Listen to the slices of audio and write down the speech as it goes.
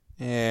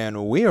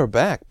And we are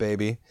back,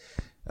 baby.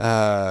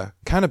 Kind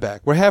of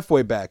back. We're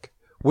halfway back.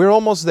 We're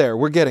almost there.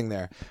 We're getting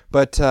there.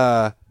 But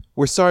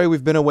we're sorry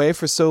we've been away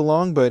for so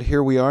long, but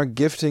here we are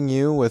gifting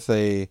you with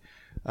a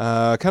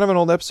kind of an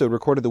old episode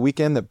recorded the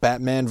weekend that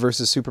Batman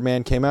vs.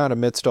 Superman came out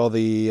amidst all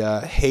the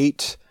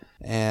hate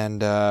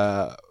and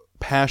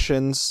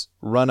passions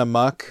run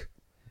amok.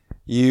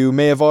 You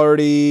may have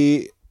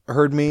already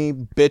heard me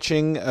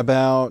bitching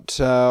about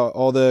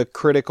all the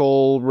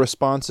critical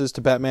responses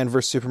to Batman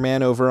vs.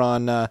 Superman over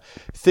on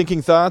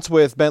Thinking Thoughts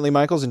with Bentley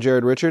Michaels and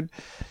Jared Richard.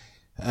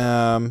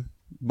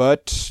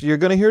 But you're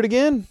going to hear it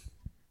again.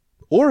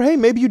 Or, hey,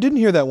 maybe you didn't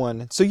hear that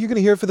one, so you're going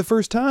to hear it for the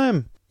first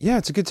time. Yeah,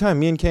 it's a good time.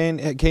 Me and Kane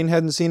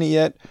hadn't seen it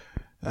yet.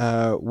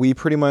 We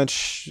pretty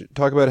much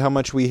talk about how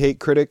much we hate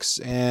critics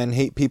and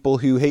hate people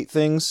who hate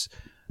things,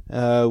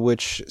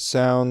 which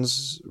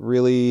sounds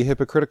really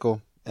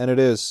hypocritical, and it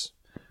is.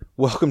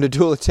 Welcome to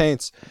Duel of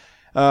Taints.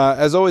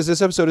 As always,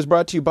 this episode is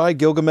brought to you by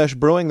Gilgamesh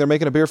Brewing. They're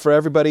making a beer for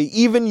everybody,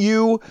 even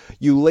you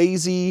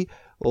lazy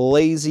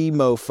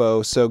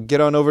mofo. So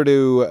get on over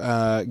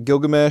to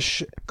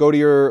Gilgamesh, go to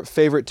your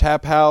favorite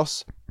tap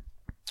house,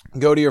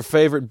 go to your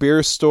favorite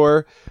beer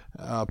store,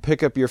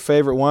 pick up your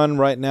favorite one.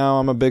 Right now,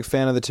 I'm a big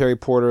fan of the Terry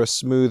Porter, a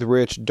smooth,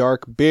 rich,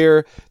 dark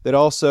beer that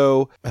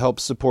also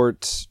helps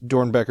support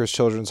Dornbecker's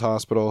Children's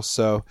Hospital.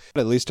 So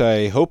at least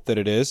I hope that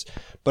it is.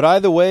 But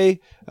either way,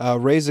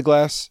 raise a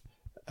glass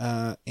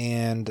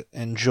and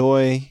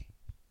enjoy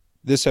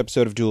this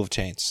episode of Duel of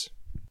Taints.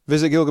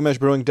 Visit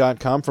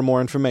GilgameshBrewing.com for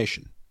more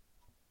information.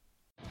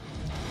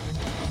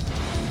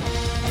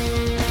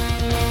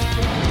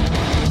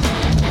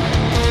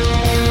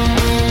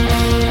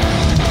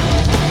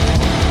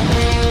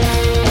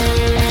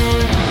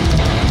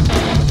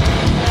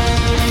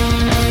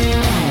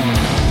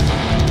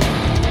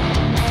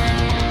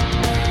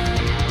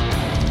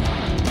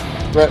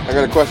 Brett, I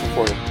got a question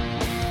for you.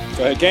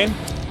 Go ahead, Kane.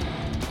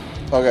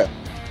 Okay.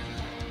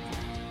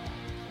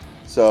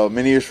 So,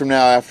 many years from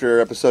now, after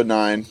Episode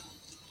 9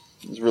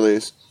 is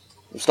released,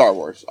 Star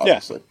Wars,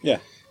 obviously. Yeah.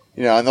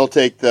 You know, and they'll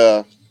take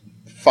the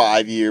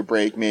 5-year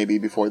break, maybe,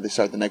 before they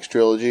start the next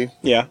trilogy.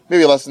 Yeah.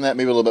 Maybe less than that,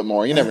 maybe a little bit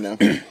more. You never know.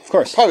 Of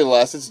course. Probably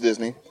less. It's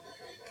Disney.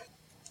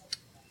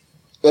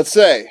 Let's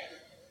say,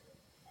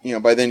 you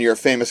know, by then you're a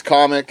famous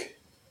comic.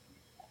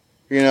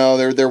 You know,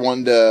 they're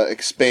wanting to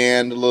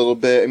expand a little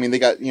bit. I mean, they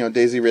got, you know,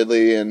 Daisy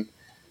Ridley and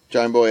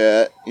John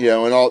Boyette, you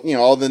know, and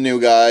all the new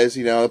guys,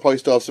 you know, they'll probably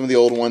still have some of the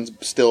old ones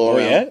still around.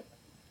 Boyette?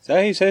 Is that how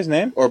you say his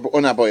name? Or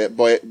not Boyette,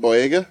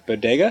 Boyega?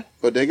 Bodega?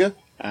 Bodega?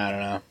 I don't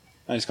know.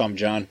 I just call him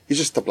John. He's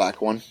just the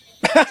black one.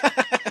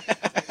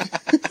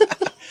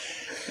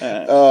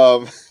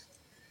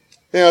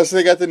 You know, so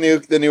they got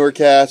the newer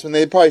cast, and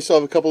they probably still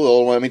have a couple of the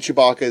old ones. I mean,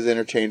 Chewbacca is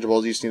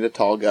interchangeable. You just need a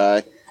tall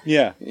guy.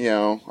 Yeah. You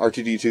know,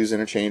 R2-D2 is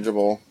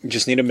interchangeable. You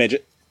just need a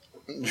midget.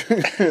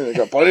 They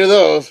got plenty of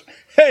those.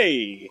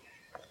 Hey!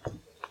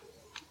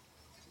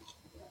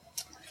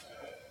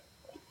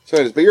 So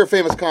it is. But you're a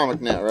famous comic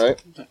now, right?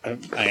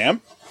 I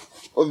am?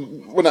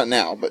 Well, not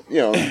now, but, you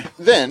know,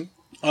 then.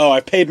 Oh,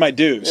 I paid my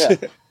dues.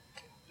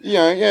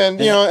 Yeah. And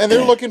you know, and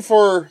they're looking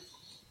for.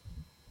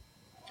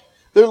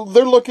 They're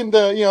looking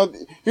to, you know,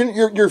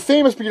 you're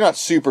famous, but you're not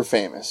super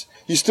famous.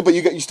 You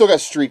still got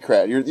street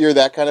cred. You're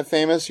that kind of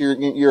famous.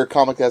 You're a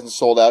comic that hasn't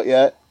sold out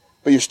yet,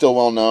 but you're still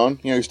well known.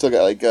 You know, you still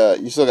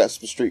got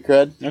some street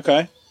cred.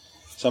 Okay.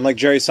 So I'm like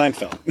Jerry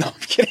Seinfeld. No, I'm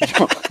kidding.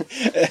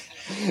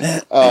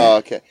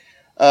 Okay.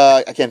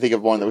 I can't think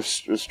of one that was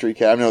street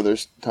cred. I know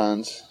there's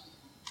tons.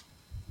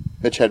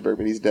 Mitch Hedberg,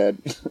 but he's dead.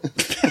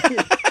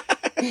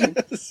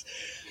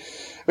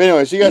 But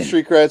anyways, you got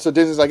street cred, so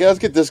Disney's like, yeah, let's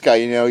get this guy,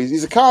 you know,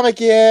 he's a comic,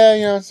 yeah,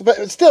 you know, but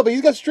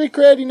he's got street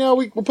cred, you know,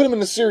 we'll put him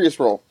in a serious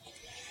role.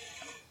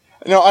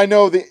 Now, I'm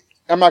not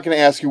going to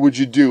ask you, would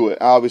you do it?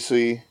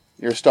 Obviously,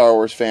 you're a Star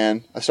Wars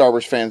fan. A Star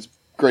Wars fan's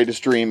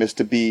greatest dream is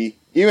to be,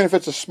 even if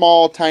it's a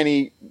small,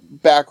 tiny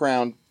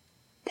background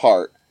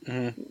part,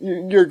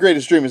 your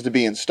greatest dream is to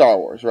be in Star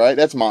Wars, right?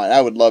 That's mine.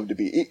 I would love to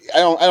be. I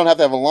don't have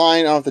to have a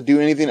line. I don't have to do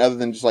anything other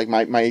than just like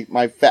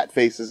my fat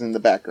face is in the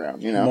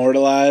background, you know?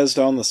 Immortalized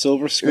on the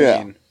silver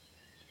screen.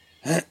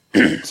 Yeah.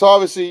 So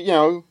obviously, you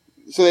know,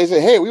 so they say,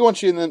 hey, we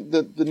want you in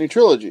the new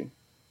trilogy.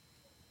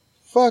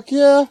 Fuck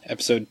yeah.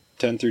 Episode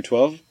 10 through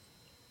 12?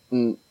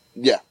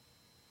 Yeah.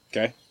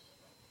 Okay.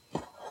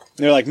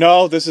 They're like,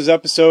 no, this is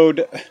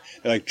episode...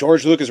 They're like,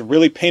 George Lucas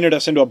really painted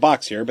us into a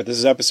box here, but this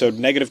is episode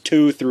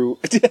 -2 through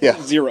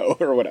 0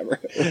 or whatever.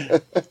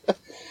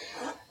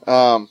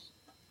 But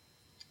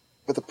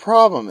the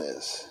problem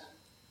is,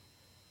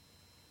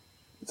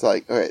 it's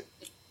like, okay,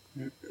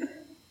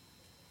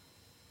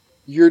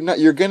 you're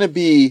going to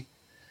be,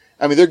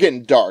 I mean, they're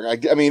getting dark.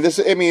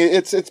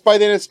 It's by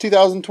then it's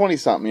 2020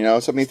 something, you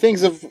know. So I mean,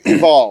 things have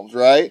evolved,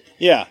 right?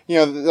 Yeah. You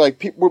know, like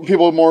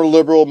people are more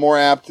liberal, more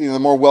apt, you know,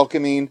 more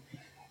welcoming,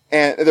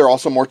 and they're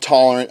also more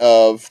tolerant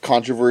of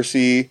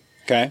controversy.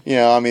 Okay. You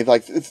know, I mean,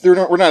 like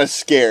we're not as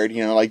scared.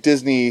 You know, like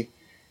Disney.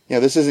 You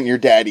know, this isn't your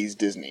daddy's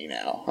Disney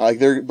now. Like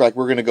they're like,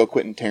 we're gonna go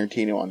Quentin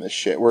Tarantino on this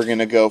shit. We're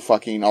gonna go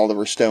fucking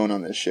Oliver Stone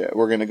on this shit.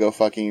 We're gonna go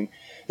fucking.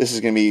 This is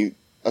gonna be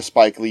a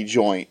Spike Lee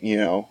joint,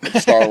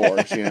 Star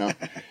Wars,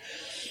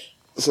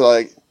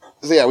 So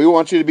yeah, we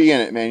want you to be in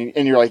it, man.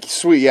 And you're like,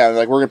 sweet, yeah,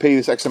 like we're gonna pay you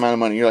this X amount of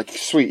money. You're like,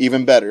 sweet,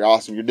 even better,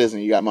 awesome. You're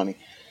Disney, you got money.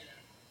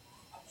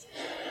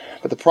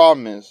 But the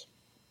problem is,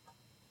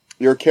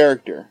 your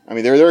character. I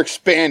mean, they're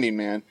expanding,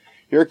 man.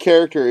 Your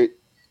character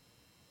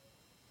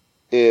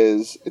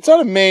it's not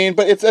a main,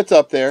 but it's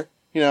up there.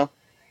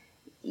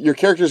 Your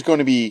character is going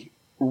to be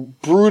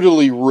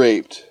brutally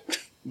raped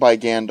by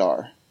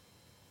Gandar.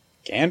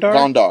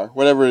 Gondar,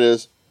 whatever it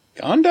is.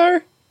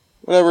 Gondar?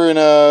 Whatever in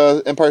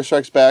Empire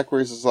Strikes Back,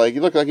 where he's just like,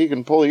 you look like you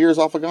can pull the ears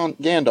off of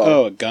Gandar.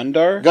 Oh, a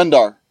Gundar?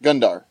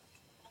 Gundar.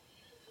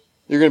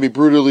 You're going to be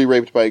brutally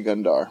raped by a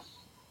Gundar.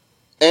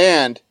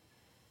 And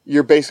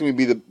you're basically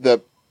going to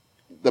be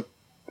the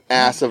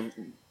ass of,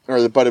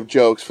 or the butt of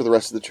jokes for the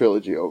rest of the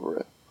trilogy over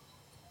it.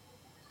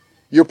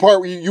 Your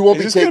part, you won't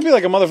be taking... Is this going to be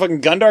like a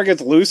motherfucking Gundar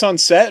gets loose on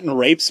set and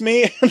rapes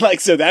me?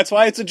 So that's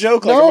why it's a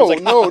joke? No. Like,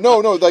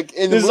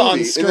 in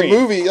the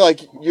movie,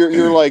 like,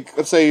 you're like,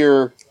 let's say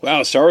you're...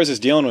 Wow, Star Wars is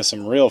dealing with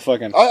some real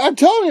fucking... I'm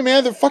telling you,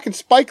 man, they're fucking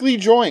Spike Lee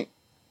joint.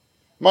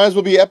 Might as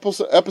well be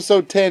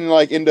episode 10,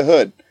 like, into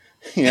Hood.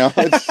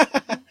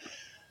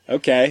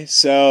 Okay,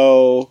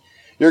 so...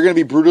 You're going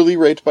to be brutally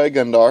raped by a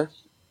Gundar.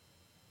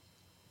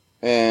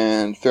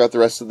 And throughout the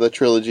rest of the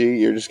trilogy,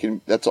 you're just going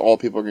to... That's all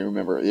people are going to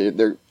remember.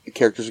 The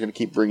characters are going to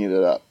keep bringing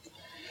it up.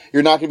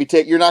 You're not going to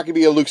be you're not going to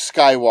be a Luke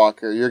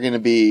Skywalker. You're going to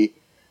be,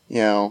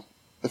 the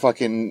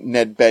fucking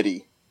Ned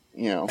Betty.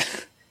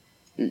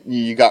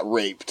 You got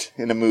raped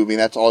in a movie,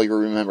 and that's all you're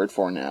remembered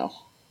for now.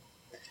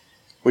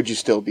 Would you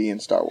still be in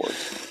Star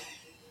Wars?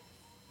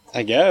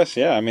 I guess,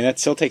 yeah. I mean, that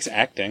still takes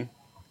acting.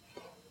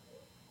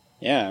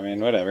 Yeah, I mean,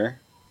 whatever.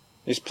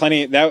 There's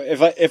plenty that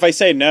if I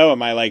say no,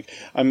 am I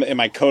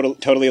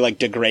totally like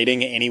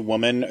degrading any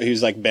woman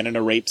who's like been in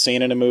a rape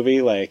scene in a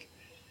movie, like,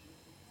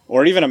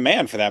 or even a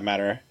man for that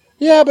matter?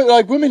 Yeah, but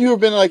like women who have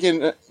been like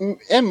in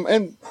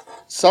and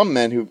some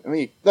men who, I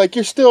mean, like,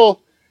 you're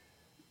still.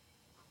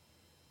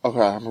 Okay,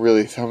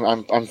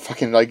 I'm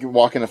fucking like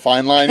walking a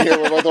fine line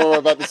here with what I'm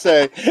about to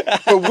say.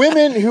 But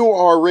women who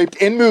are raped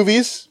in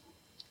movies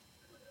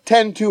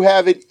tend to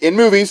have it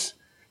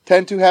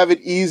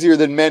easier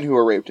than men who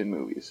are raped in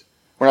movies.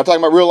 We're not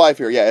talking about real life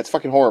here. Yeah, it's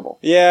fucking horrible.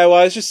 Yeah, well,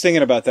 I was just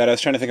thinking about that. I was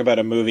trying to think about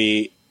a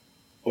movie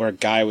where a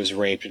guy was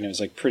raped and it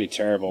was like pretty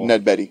terrible.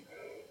 Ned Betty.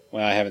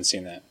 Well, I haven't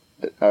seen that.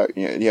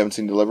 You haven't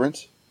seen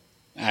Deliverance?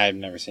 I've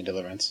never seen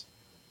Deliverance.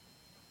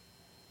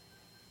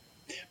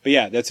 But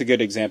yeah, that's a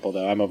good example,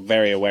 though. I'm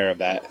very aware of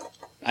that.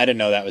 I didn't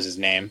know that was his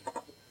name.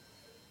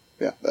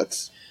 Yeah,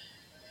 that's...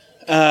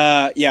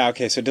 yeah,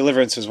 okay, so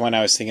Deliverance was one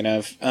I was thinking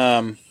of.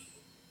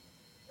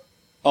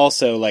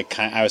 Also, like,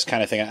 I was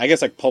kind of thinking, I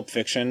guess, like, Pulp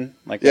Fiction.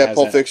 Like, yeah,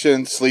 Pulp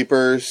Fiction,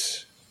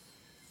 Sleepers.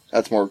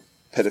 That's more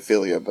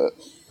pedophilia, but...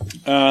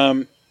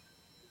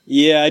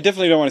 yeah, I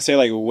definitely don't want to say,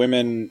 like,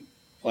 women,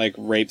 like,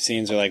 rape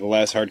scenes are, like,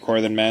 less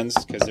hardcore than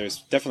men's, because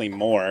there's definitely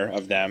more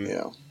of them.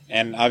 Yeah.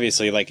 And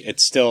obviously, like,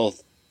 it's still...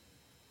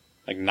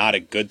 like, not a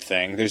good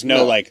thing. There's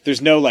no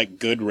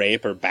good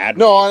rape or bad rape.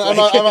 No,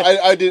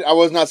 I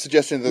was not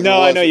suggesting that.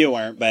 No, I know you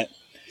weren't, but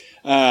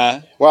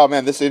wow,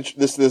 man, this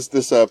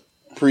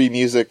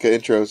pre-music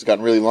intro has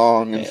gotten really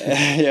long.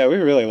 Yeah, we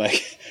really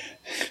like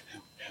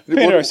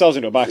painted ourselves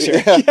into a box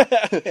here.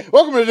 Yeah.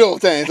 Welcome to Dual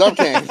Tanes. I'm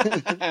Kane.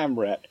 I'm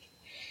Brett.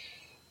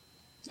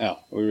 Oh,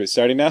 we were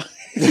starting now?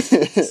 Go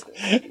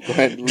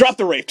ahead. Drop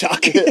the rape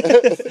talk.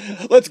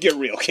 Let's get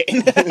real,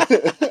 Kane.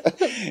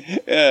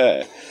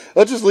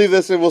 Let's just leave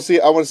this and we'll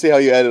see. I want to see how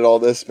you edit all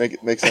this.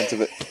 Make sense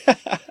of it.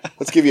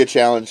 Let's give you a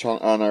challenge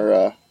on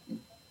our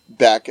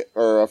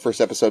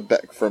first episode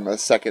back from a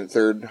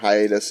third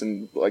hiatus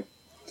in like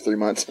 3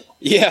 months.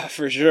 Yeah,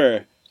 for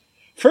sure.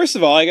 First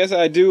of all, I guess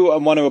I do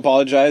want to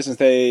apologize and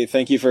say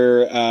thank you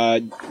for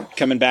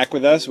coming back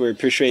with us. We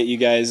appreciate you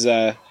guys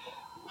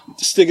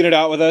sticking it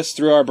out with us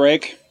through our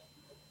break,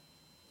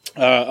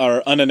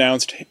 our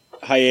unannounced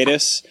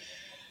hiatus.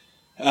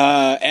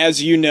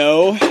 As you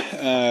know,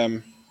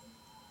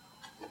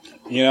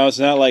 it's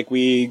not like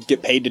we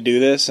get paid to do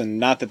this, and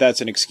not that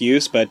that's an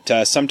excuse,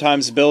 but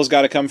sometimes bills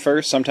got to come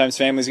first, sometimes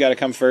families got to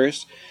come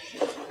first,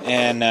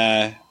 and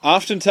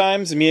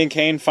oftentimes me and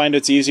Kane find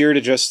it's easier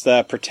to just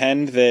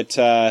pretend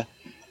that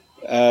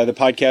the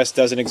podcast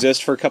doesn't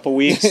exist for a couple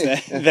weeks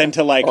than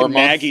to like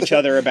nag each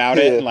other about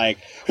it. And, like,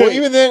 well,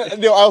 even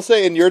then, I'll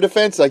say in your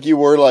defense, like, you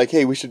were like,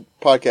 "Hey, we should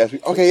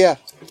podcast." Okay, yeah.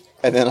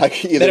 And then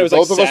like either it was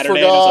both like of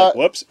Saturday, us forgot.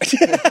 And I was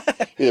like,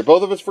 whoops. Either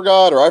both of us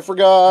forgot, or I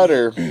forgot,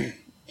 or.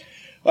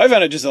 Well, I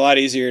found it just a lot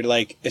easier to,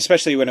 like,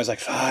 especially when I was like,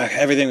 "Fuck,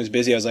 everything was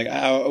busy." I was like,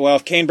 "Oh, well,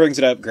 if Kane brings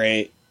it up,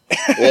 great."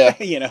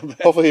 Yeah.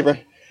 But, hopefully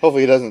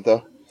he doesn't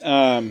though.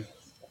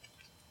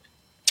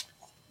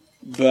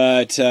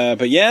 But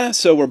yeah,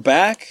 so we're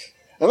back.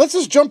 And let's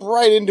just jump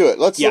right into it.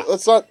 Let's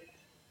not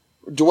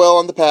dwell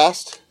on the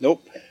past.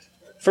 Nope.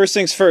 First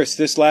things first,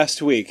 this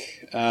last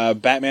week,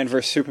 Batman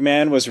vs.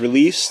 Superman was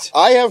released.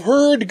 I have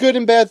heard good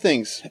and bad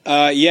things.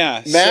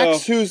 Yeah.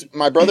 Max, who's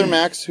my brother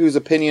Max, whose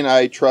opinion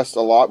I trust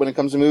a lot when it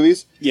comes to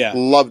movies,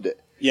 loved it.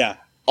 Yeah.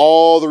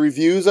 All the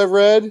reviews I've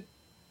read,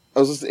 I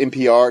was listening to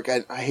NPR.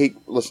 God, I hate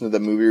listening to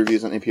the movie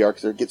reviews on NPR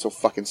because they get so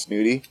fucking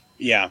snooty.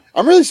 Yeah.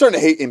 I'm really starting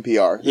to hate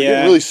NPR. They're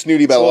getting really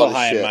snooty about a lot of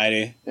high shit. and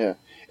mighty. Yeah.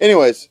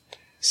 Anyways,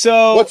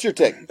 so what's your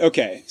take?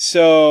 Okay,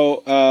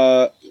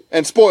 so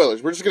and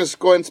spoilers. We're just gonna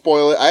go ahead and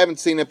spoil it. I haven't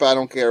seen it, but I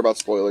don't care about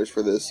spoilers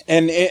for this.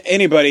 And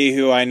anybody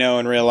who I know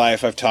in real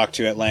life, I've talked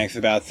to at length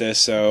about this,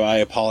 so I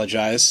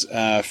apologize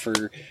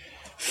for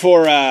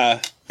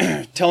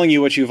telling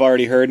you what you've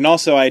already heard. And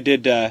also, I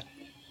did.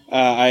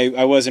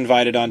 I was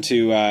invited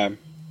onto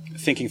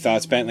Thinking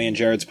Thoughts, Bentley and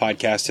Jared's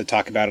podcast to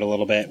talk about it a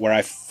little bit, where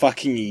I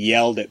fucking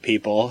yelled at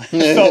people.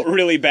 It felt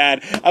really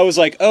bad. I was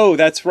like, oh,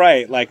 that's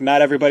right. Like,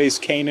 not everybody's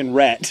Kane and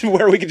Rhett,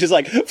 where we could just,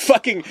 like,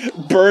 fucking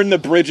burn the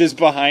bridges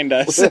behind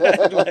us.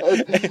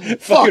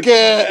 Fuck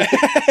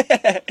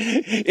it!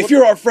 If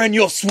you're our friend,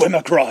 you'll swim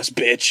across,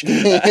 bitch.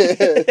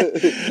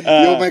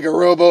 You'll make a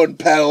rowboat and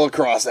paddle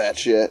across that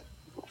shit.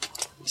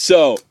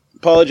 So,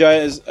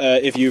 apologize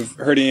if you've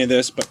heard any of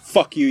this, but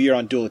fuck you, you're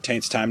on Duel of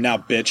Taints time now,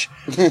 bitch.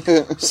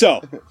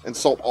 So,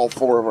 insult all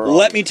four of our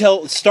let me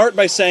start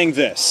by saying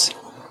this.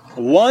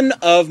 One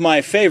of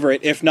my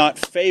favorite, if not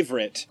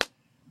favorite,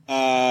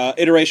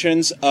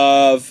 iterations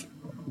of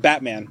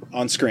Batman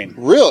on screen.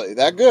 Really?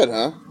 That good,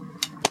 huh?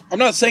 I'm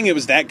not saying it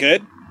was that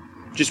good,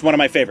 just one of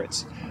my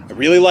favorites. I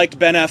really liked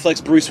Ben Affleck's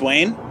Bruce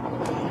Wayne.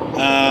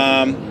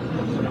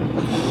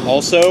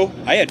 Also,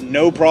 I had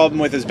no problem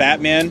with his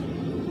Batman.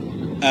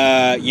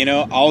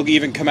 I'll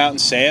even come out and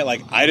say it.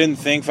 Like, I didn't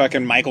think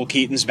fucking Michael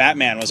Keaton's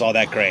Batman was all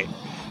that great.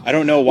 I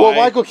don't know why. Well,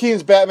 Michael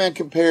Keaton's Batman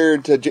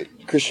compared to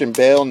Christian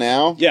Bale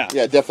now? Yeah,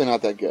 definitely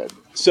not that good.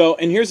 So,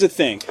 and here's the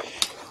thing.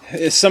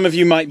 Some of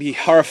you might be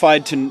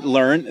horrified to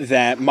learn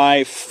that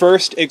my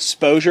first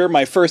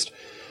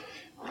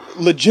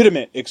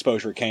legitimate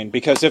exposure, Kane,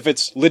 because if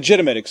it's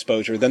legitimate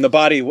exposure, then the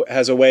body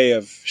has a way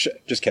of...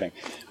 just kidding.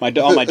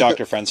 All my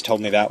doctor friends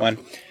told me that one.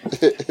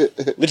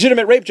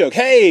 Legitimate rape joke.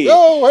 Hey!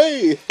 Oh,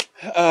 hey!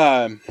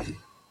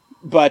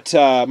 But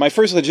my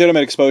first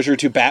legitimate exposure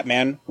to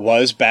Batman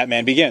was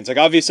Batman Begins. Like,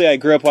 obviously, I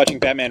grew up watching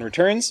Batman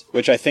Returns,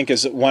 which I think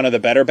is one of the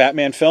better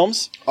Batman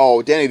films.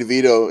 Oh, Danny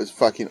DeVito is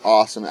fucking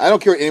awesome. I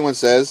don't care what anyone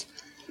says.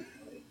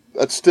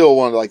 That's still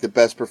one of the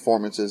best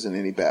performances in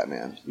any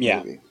Batman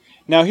movie.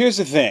 Now, here's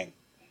the thing.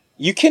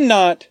 You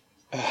cannot...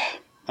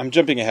 I'm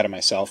jumping ahead of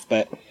myself,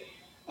 but...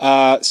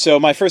 so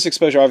my first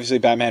exposure, obviously,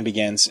 Batman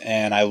Begins,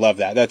 and I love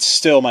that. That's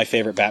still my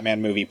favorite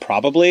Batman movie,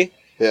 probably.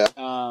 Yeah.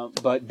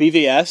 But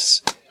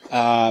BVS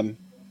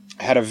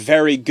had a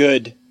very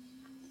good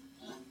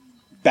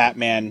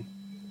Batman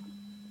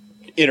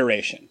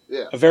iteration.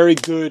 Yeah. A very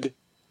good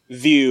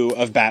view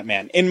of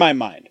Batman, in my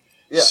mind.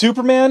 Yeah.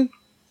 Superman,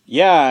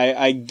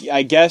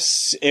 I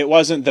guess it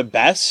wasn't the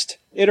best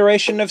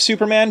iteration of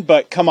Superman,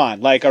 but come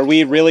on, like, are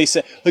we really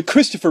like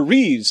Christopher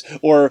Reeves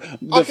or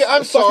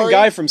the fucking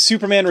guy from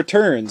Superman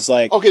Returns?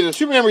 Like, okay, the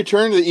Superman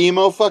Returns, the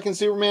emo fucking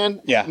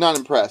Superman. Yeah, not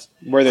impressed.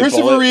 Where they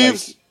Christopher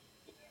Reeves,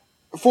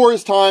 for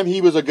his time,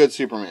 he was a good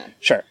Superman.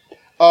 Sure,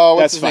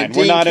 that's fine.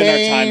 We're not in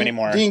our time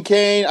anymore. Dean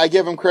Cain, I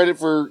give him credit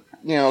for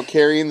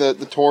carrying the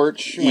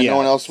torch when no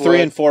one else would.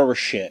 3 and 4 were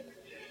shit.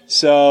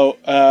 So,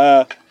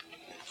 well,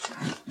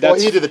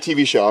 he did the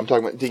TV show. I'm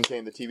talking about Dean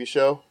Cain, the TV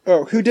show.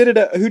 Oh, who did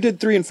it? Who did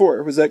 3 and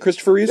 4? Was that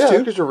Christopher Reeves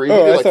too? Christopher Reeves.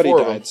 Oh, I thought he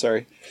died.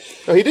 Sorry.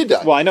 No, he did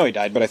die. Well, I know he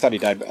died, but I thought he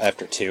died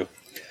after 2.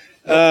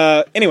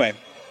 Anyway,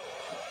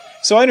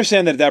 so I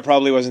understand that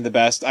probably wasn't the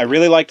best. I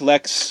really liked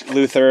Lex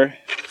Luthor.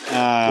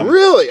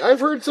 Really? I've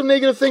heard some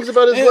negative things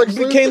about his Lex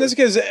Luthor. Kane, this is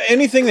because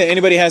anything that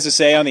anybody has to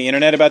say on the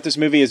internet about this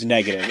movie is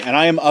negative, and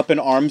I am up in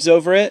arms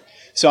over it.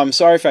 So I'm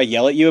sorry if I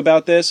yell at you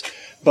about this,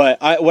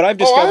 but what I've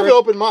discovered... I have an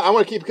open mind. I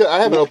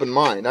have an open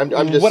mind. I'm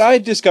just... What I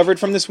discovered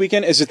from this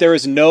weekend is that there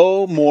is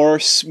no more,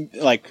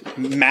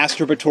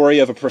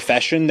 masturbatory of a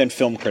profession than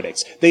film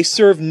critics. They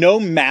serve no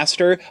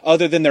master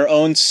other than their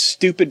own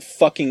stupid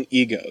fucking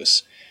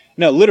egos.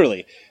 No,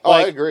 literally.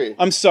 I agree.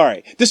 I'm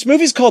sorry. This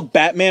movie's called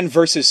Batman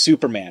vs.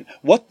 Superman.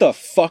 What the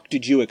fuck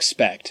did you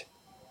expect?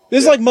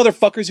 This is like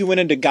motherfuckers who went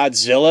into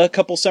Godzilla a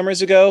couple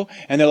summers ago,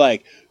 and they're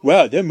like,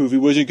 wow, that movie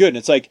wasn't good. And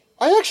it's like...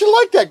 I actually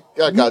like that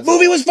Godzilla.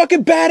 Movie was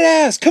fucking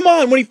badass. Come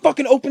on, when he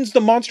fucking opens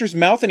the monster's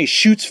mouth and he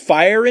shoots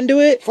fire into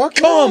it.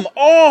 Come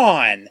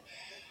on.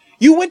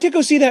 You went to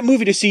go see that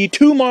movie to see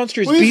two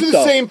monsters beat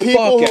the same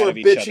people who are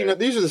bitching.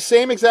 These are the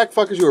same exact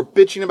fuckers who are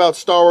bitching about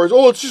Star Wars.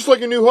 Oh, it's just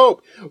like A New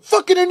Hope.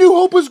 Fucking A New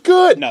Hope was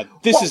good. No,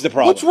 this is the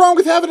problem. What's wrong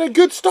with having a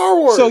good Star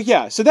Wars?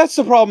 So that's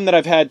the problem that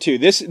I've had too.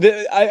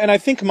 I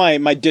think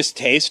my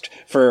distaste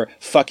for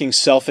fucking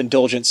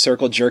self-indulgent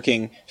circle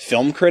jerking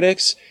film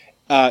critics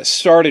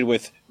started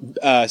with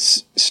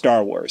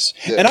Star Wars.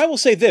 Yeah. And I will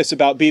say this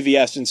about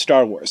BVS and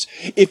Star Wars.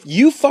 If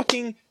you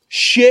fucking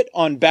shit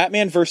on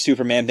Batman vs.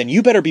 Superman, then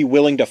you better be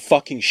willing to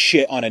fucking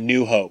shit on A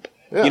New Hope.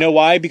 Yeah. You know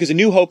why? Because A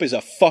New Hope is a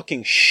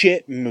fucking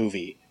shit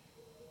movie.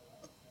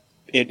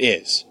 It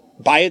is.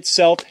 By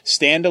itself,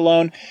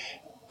 standalone.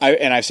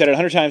 I've said it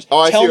 100 times. Oh,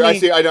 I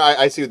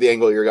see the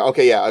angle you're going.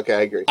 Okay, I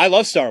agree. I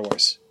love Star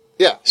Wars.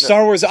 Yeah.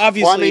 Star Wars,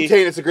 obviously... Well, I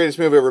maintain it's the greatest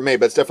movie ever made,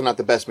 but it's definitely not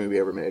the best movie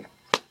ever made.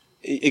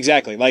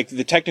 Exactly. Like,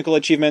 the technical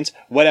achievements,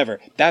 whatever.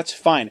 That's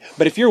fine.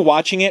 But if you're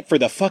watching it for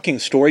the fucking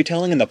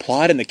storytelling and the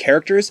plot and the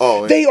characters,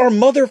 they are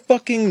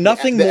motherfucking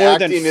nothing more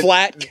than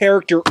flat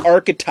character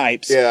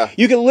archetypes. Yeah.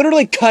 You can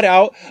literally cut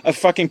out a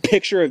fucking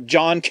picture of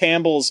John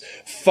Campbell's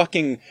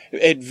fucking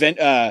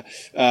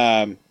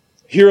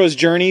hero's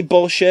journey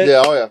bullshit.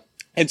 Yeah, oh yeah.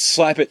 And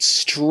slap it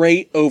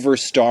straight over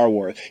Star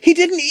Wars. He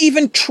didn't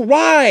even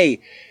try!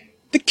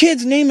 The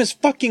kid's name is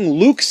fucking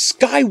Luke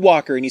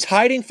Skywalker, and he's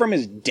hiding from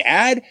his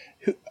dad?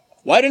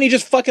 Why didn't he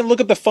just fucking look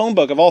up the phone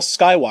book of all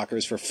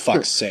Skywalkers, for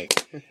fuck's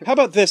sake? How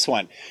about this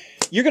one?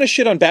 You're gonna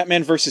shit on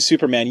Batman versus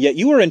Superman, yet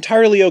you were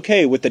entirely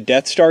okay with the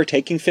Death Star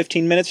taking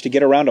 15 minutes to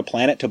get around a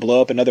planet to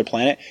blow up another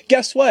planet.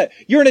 Guess what?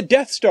 You're in a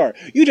Death Star.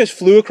 You just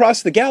flew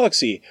across the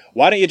galaxy.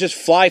 Why don't you just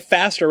fly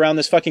faster around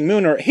this fucking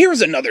moon? Or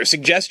here's another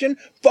suggestion.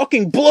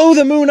 Fucking blow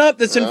the moon up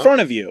that's in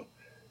front of you.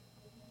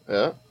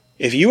 Yeah.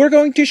 If you are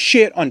going to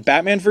shit on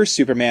Batman vs.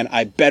 Superman,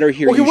 I better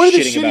hear you what are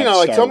they shitting shitting about on?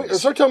 Like, Star Wars.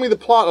 start telling me the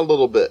plot a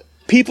little bit.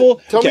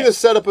 Tell me the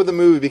setup of the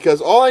movie,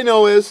 because all I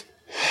know is...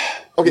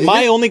 Okay,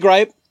 my only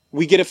gripe,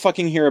 we get to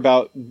fucking hear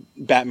about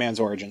Batman's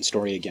origin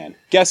story again.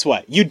 Guess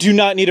what? You do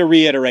not need to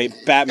reiterate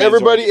Batman's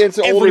origin.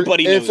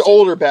 Everybody knows it.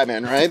 older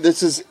Batman, right?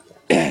 This is...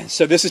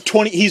 So this is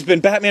 20... He's been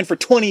Batman for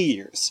 20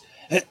 years.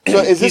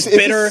 So he's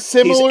bitter,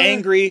 similar? He's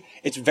angry.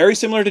 It's very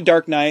similar to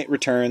Dark Knight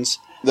Returns.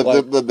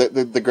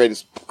 The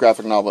greatest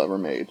graphic novel ever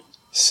made.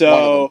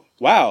 So,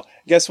 wow.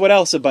 Guess what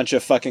else a bunch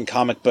of fucking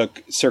comic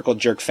book circle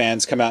jerk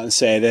fans come out and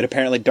say? That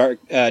apparently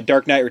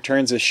Dark Knight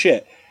Returns is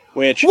shit.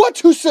 Which... What?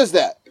 Who says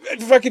that?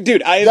 Fucking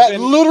dude, I have that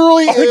been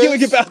literally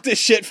arguing about this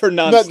shit for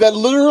nonsense. That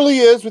literally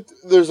is...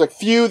 There's a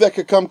few that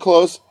could come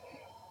close.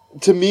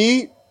 To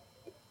me,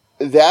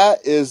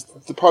 that is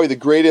probably the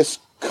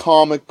greatest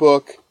comic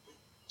book,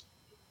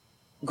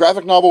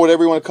 graphic novel,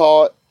 whatever you want to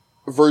call it,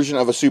 version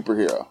of a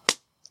superhero.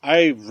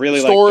 I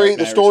really like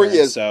the story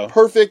is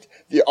perfect.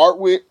 The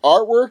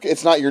artwork,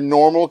 it's not your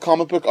normal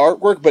comic book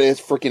artwork, but it's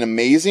freaking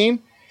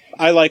amazing.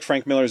 I like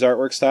Frank Miller's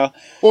artwork style.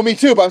 Well, me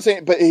too, but I'm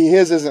saying, but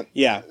his isn't.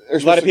 Yeah, a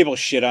lot of people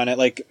shit on it.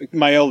 Like,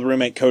 my old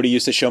roommate Cody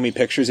used to show me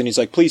pictures, and he's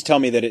like, please tell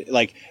me that it,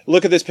 like,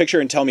 look at this picture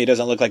and tell me it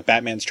doesn't look like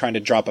Batman's trying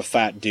to drop a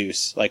fat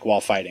deuce, like,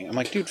 while fighting. I'm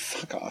like, dude,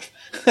 fuck off.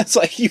 It's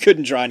like, you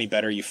couldn't draw any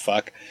better, you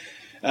fuck.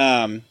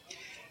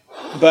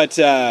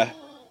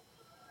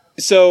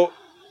 So...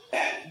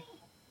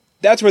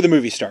 That's where the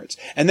movie starts.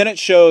 And then it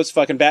shows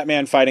fucking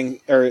Superman fighting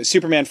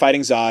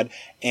Zod.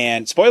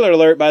 And spoiler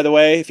alert, by the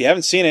way, if you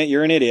haven't seen it,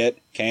 you're an idiot,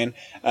 Kane.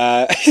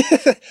 But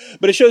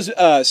it shows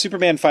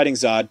Superman fighting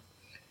Zod.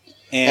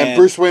 And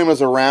Bruce Wayne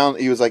was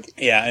around. He was like...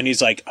 Yeah, and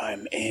he's like,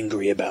 I'm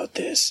angry about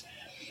this.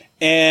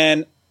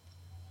 And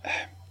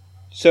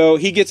so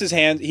he gets his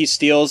hand... He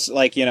steals,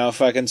 like, you know,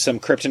 fucking some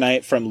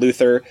kryptonite from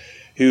Luthor,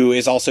 who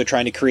is also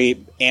trying to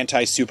create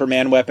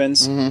anti-Superman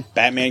weapons. Mm-hmm.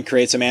 Batman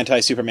creates some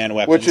anti-Superman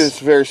weapons. Which is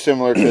very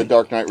similar to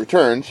Dark Knight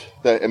Returns.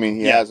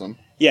 He has them.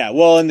 Yeah,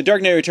 well, in the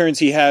Dark Knight Returns,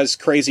 he has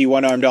crazy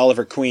one-armed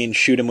Oliver Queen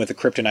shoot him with a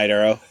kryptonite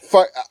arrow.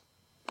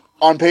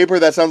 On paper,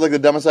 that sounds like the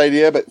dumbest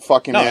idea, but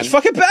fucking man. No, it's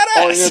fucking badass!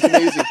 Oh, it's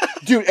amazing.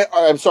 Dude,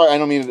 I'm sorry, I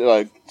don't mean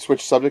to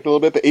switch subject a little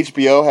bit, but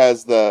HBO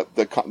has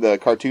the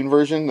cartoon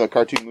version, the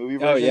cartoon movie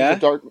version of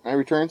Dark Knight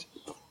Returns.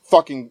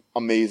 Fucking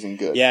amazing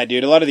good. Yeah,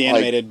 dude. A lot of the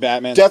animated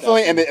Batman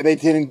definitely, stuff. And they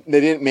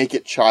didn't make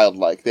it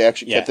childlike. They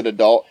actually kept it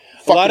adult.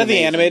 A lot of the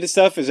animated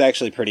stuff is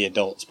actually pretty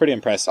adult. It's pretty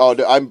impressive. Oh,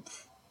 dude, I'm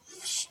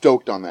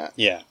stoked on that.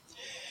 Yeah.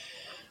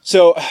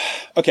 So,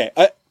 okay,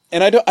 I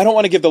don't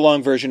want to give the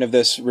long version of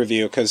this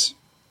review because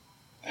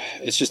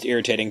it's just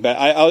irritating. But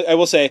I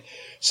will say,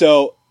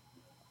 so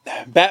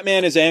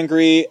Batman is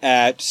angry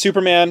at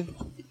Superman,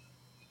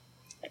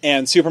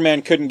 and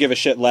Superman couldn't give a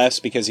shit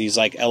less because he's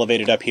like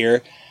elevated up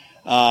here.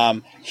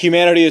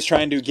 Humanity is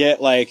trying to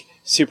get like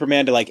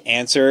Superman to like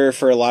answer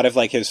for a lot of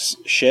like his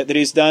shit that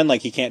he's done.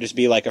 Like, he can't just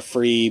be like a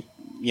free,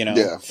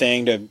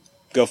 thing to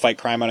go fight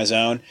crime on his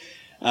own.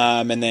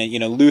 And then,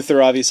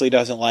 Luthor obviously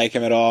doesn't like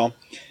him at all.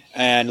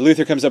 And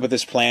Luthor comes up with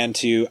this plan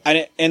to,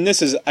 and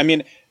this is,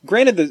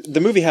 granted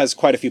the movie has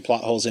quite a few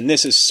plot holes, and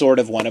this is sort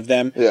of one of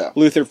them. Yeah.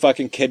 Luthor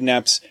fucking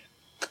kidnaps,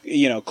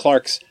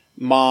 Clark's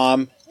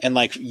mom and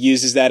like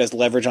uses that as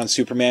leverage on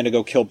Superman to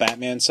go kill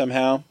Batman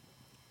somehow.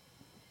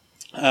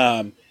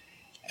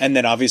 And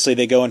then obviously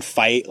they go and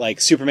fight. Like,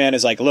 Superman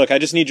is like, look, I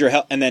just need your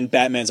help. And then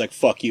Batman's like,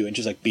 fuck you. And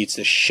just like beats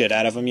the shit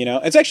out of him,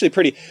 It's actually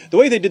the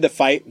way they did the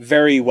fight,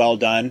 very well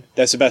done.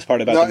 That's the best part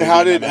about the movie.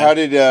 How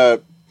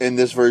did, in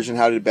this version,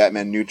 how did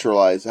Batman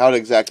how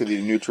exactly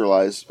did he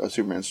neutralize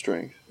Superman's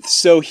strength?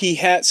 So he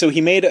had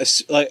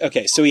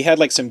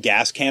like some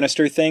gas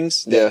canister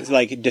things that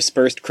like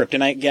dispersed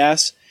kryptonite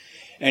gas.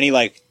 And he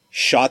like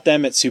shot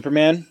them at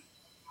Superman.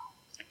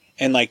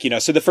 And like,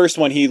 so the first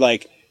one, he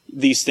like,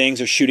 these things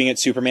are shooting at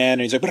Superman,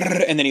 and he's like,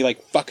 and then he like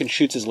fucking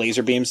shoots his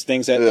laser beams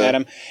things at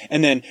him.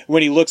 And then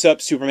when he looks up,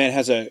 Batman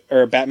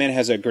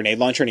has a grenade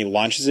launcher, and he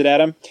launches it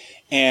at him,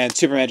 and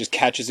Superman just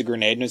catches the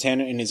grenade in his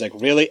hand, and he's like,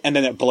 really? And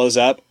then it blows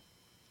up,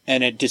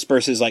 and it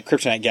disperses like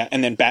kryptonite gas,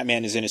 and then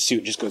Batman is in his suit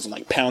and just goes and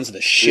like pounds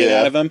the shit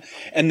out of him,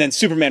 and then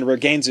Superman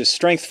regains his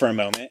strength for a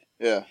moment.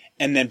 Yeah.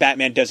 And then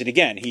Batman does it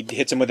again. He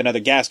hits him with another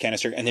gas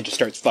canister and then just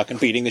starts fucking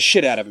beating the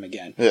shit out of him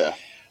again. Yeah.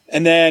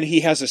 And then he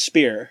has a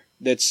spear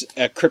that's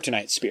a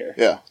kryptonite spear.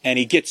 Yeah. And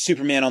he gets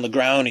Superman on the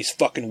ground. He's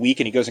fucking weak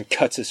and he goes and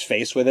cuts his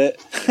face with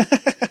it.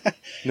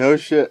 No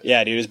shit.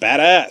 Yeah, dude, it was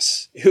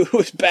badass. It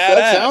was badass.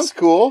 That sounds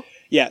cool.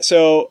 Yeah,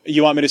 so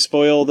you want me to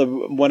spoil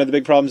one of the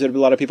big problems that a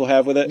lot of people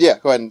have with it? Yeah,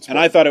 go ahead. And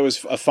I thought it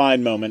was a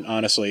fine moment,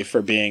 honestly,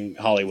 for being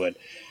Hollywood.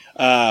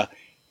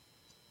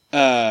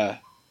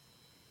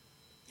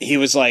 He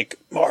was like,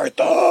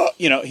 Martha!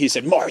 He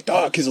said,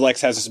 Martha! Because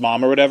Lex has his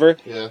mom or whatever.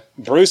 Yeah.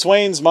 Bruce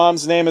Wayne's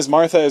mom's name is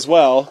Martha as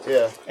well.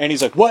 Yeah. And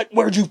he's like, what?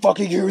 Where'd you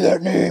fucking hear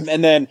that name?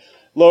 And then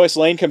Lois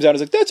Lane comes out and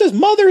is like, that's his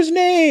mother's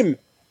name!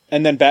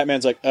 And then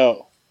Batman's like,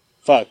 oh,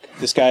 fuck,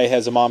 this guy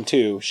has a mom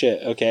too.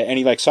 Shit, okay. And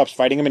he like stops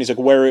fighting him and he's like,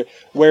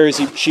 where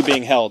is she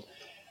being held?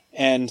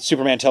 And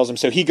Superman tells him,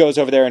 so he goes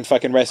over there and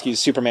fucking rescues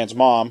Superman's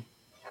mom.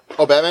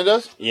 Oh, Batman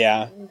does?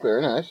 Yeah.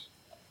 Very nice.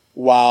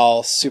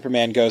 While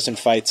Superman goes and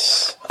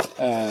fights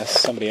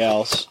somebody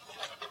else.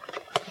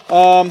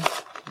 The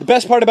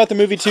best part about the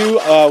movie, too,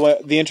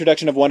 the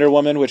introduction of Wonder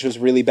Woman, which was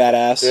really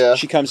badass. Yeah.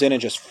 She comes in and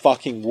just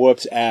fucking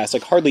whoops ass.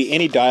 Like, hardly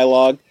any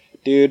dialogue,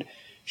 dude.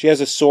 She has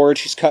a sword.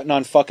 She's cutting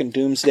on fucking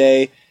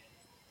Doomsday.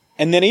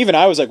 And then even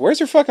I was like, where's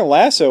her fucking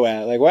lasso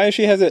at? Like, why does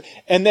she have it?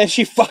 And then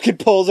she fucking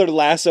pulls her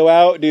lasso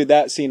out. Dude,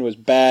 that scene was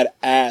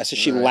badass.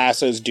 She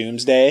lassos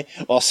Doomsday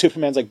while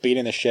Superman's, like,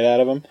 beating the shit out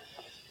of him.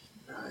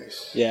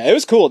 Yeah, it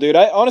was cool, dude.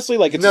 I honestly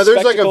like it's. No, there's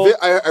spectacle. like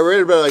I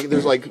read about like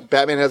there's like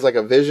Batman has like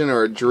a vision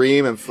or a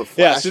dream and flashes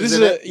yeah. So this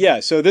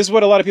is so this is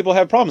what a lot of people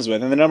have problems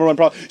with, and the number one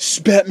problem: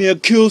 Batman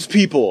kills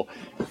people.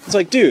 It's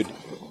like, dude,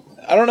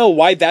 I don't know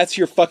why that's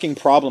your fucking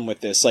problem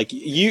with this. Like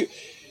you've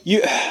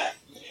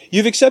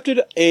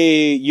accepted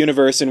a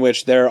universe in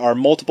which there are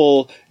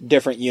multiple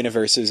different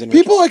universes. In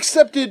which people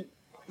accepted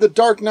the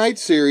Dark Knight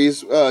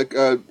series.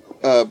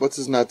 What's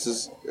his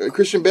nuts?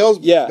 Christian Bale's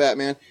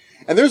Batman.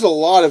 And there's a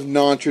lot of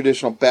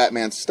non-traditional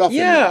Batman stuff in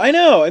there. Yeah, I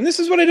know. And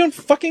this is what I don't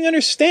fucking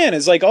understand.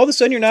 Is like all of a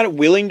sudden you're not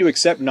willing to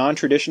accept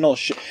non-traditional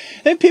shit.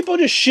 And people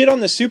just shit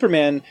on the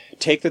Superman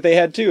take that they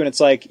had too. And it's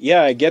like,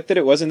 yeah, I get that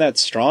it wasn't that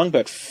strong,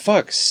 but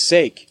fuck's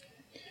sake.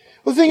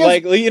 Well, the thing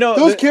is,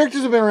 those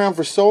characters have been around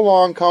for so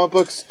long, comic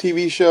books,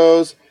 TV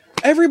shows.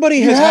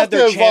 Everybody has had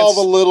their chance. You have to evolve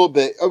a little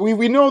bit.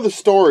 We know the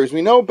stories.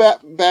 We know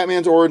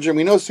Batman's origin.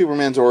 We know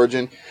Superman's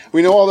origin.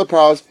 We know all the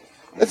powers.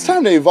 It's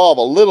time to evolve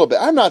a little bit.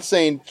 I'm not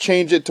saying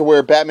change it to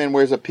where Batman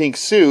wears a pink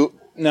suit.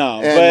 No,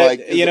 but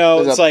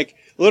it's like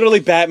literally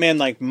Batman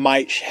like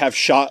might have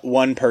shot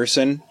one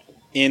person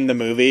in the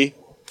movie.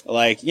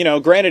 Like,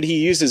 granted he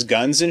uses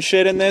guns and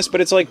shit in this,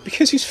 but it's like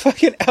because he's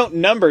fucking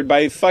outnumbered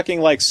by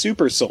fucking like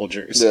super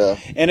soldiers. Yeah.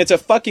 And it's a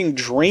fucking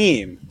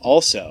dream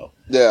also.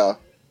 Yeah.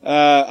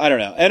 I don't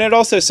know. And it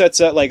also sets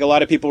up like a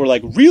lot of people were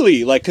like,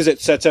 really? Like cuz it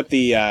sets up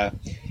the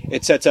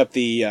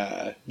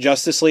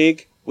Justice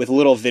League with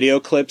little video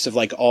clips of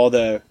like all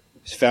the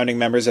founding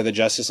members of the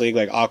Justice League,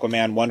 like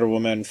Aquaman, Wonder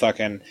Woman,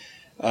 fucking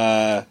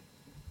Cyborg.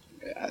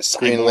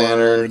 Green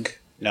Lantern.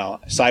 No,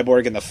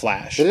 Cyborg and the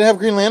Flash. They didn't have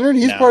Green Lantern?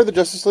 He's part of the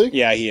Justice League?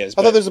 Yeah, he is.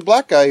 I thought there's a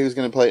black guy who's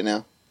going to play it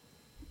now.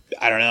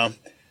 I don't know.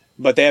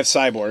 But they have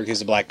Cyborg,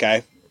 who's a black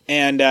guy.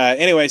 And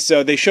anyway,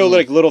 so they show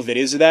like little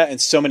videos of that,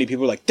 and so many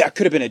people are like, that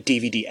could have been a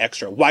DVD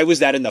extra. Why was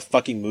that in the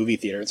fucking movie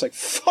theater? It's like,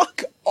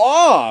 fuck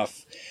off!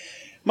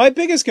 My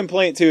biggest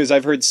complaint too is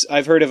I've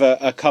heard of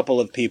a couple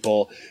of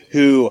people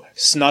who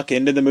snuck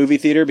into the movie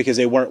theater because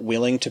they weren't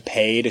willing to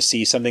pay to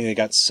see something that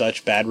got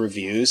such bad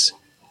reviews.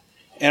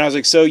 And I was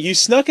like, so you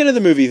snuck into the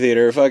movie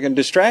theater, fucking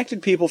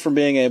distracted people from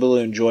being able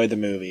to enjoy the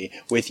movie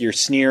with your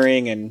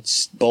sneering and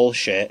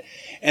bullshit,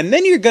 and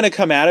then you're gonna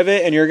come out of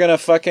it and you're gonna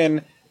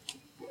fucking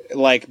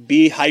like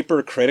be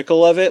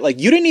hypercritical of it. Like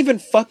you didn't even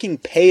fucking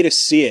pay to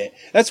see it.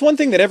 That's one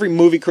thing that every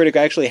movie critic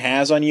actually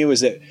has on you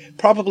is that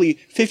probably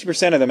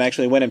 50% of them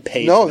actually went and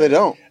paid. No, they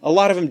don't. A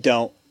lot of them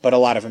don't, but a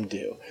lot of them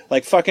do.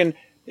 Like fucking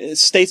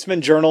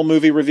Statesman Journal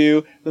movie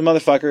review, the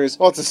motherfuckers.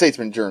 Well, it's a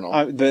Statesman Journal.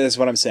 That's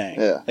what I'm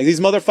saying. Yeah. Like these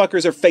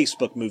motherfuckers are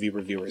Facebook movie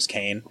reviewers,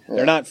 Kane. Yeah.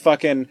 They're not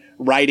fucking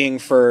writing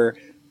for,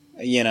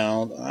 I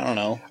don't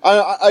know.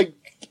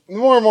 The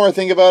more and more I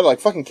think about it,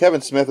 like fucking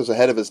Kevin Smith was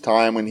ahead of his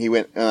time when he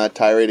went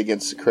tirade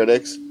against the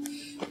critics.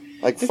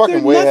 Like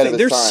fucking way ahead of his time.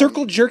 They're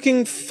circle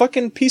jerking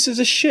fucking pieces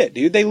of shit,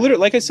 dude. They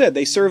literally, like I said,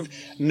 they serve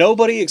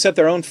nobody except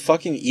their own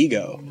fucking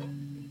ego.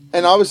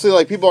 And obviously,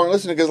 like people aren't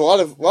listening because a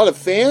lot of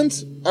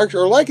fans are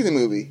liking the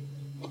movie.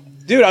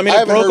 Dude, I mean,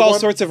 it broke all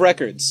sorts of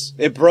records.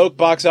 It broke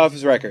box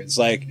office records,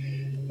 like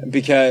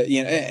because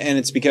and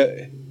it's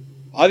because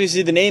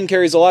obviously the name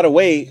carries a lot of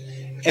weight.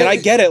 And I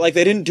get it, like,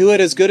 they didn't do it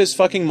as good as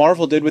fucking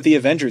Marvel did with the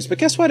Avengers. But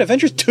guess what?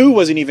 Avengers 2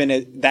 wasn't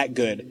even that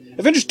good.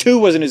 Avengers 2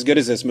 wasn't as good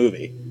as this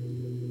movie.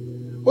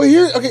 Well,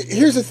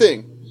 here's the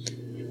thing.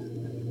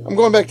 I'm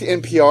going back to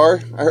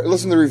NPR. I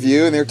listened to the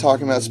review, and they were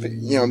talking about,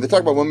 they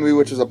talked about one movie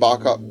which was a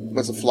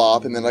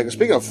flop, and then, like,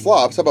 speaking of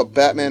flops, how about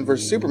Batman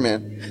vs.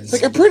 Superman? It's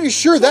like, I'm pretty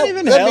sure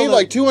that made,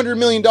 like, $200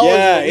 million.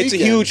 Yeah, it's a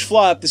huge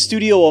flop. The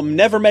studio will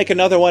never make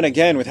another one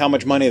again with how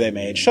much money they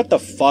made. Shut the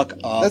fuck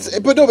up.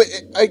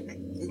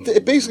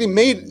 it basically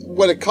made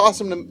what it cost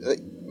them to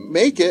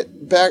make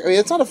it back. I mean,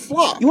 it's not a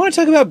flop. You want to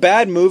talk about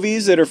bad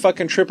movies that are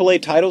fucking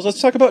AAA titles?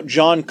 Let's talk about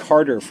John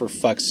Carter, for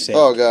fuck's sake.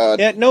 Oh, God.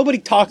 Yeah, nobody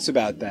talks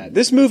about that.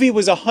 This movie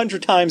was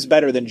 100 times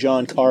better than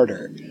John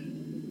Carter.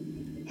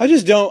 I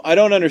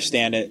don't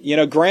understand it. You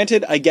know,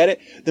 granted, I get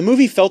it. The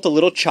movie felt a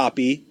little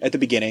choppy at the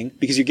beginning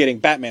because you're getting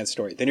Batman's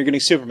story, then you're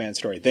getting Superman's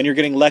story, then you're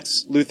getting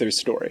Lex Luthor's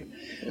story.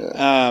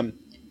 Yeah.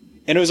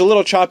 And it was a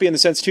little choppy in the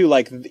sense, too,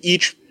 like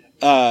each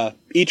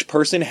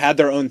person had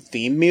their own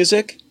theme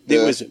music.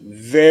 It was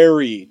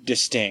very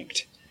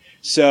distinct.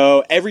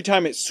 So every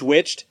time it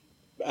switched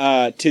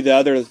to the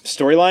other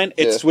storyline,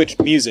 it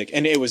switched music,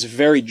 and it was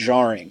very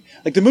jarring.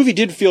 Like, the movie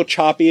did feel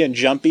choppy and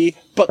jumpy,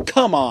 but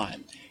come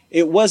on.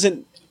 It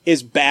wasn't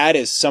as bad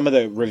as some of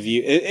the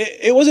review.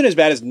 It wasn't as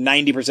bad as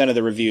 90% of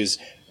the reviews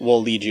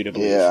will lead you to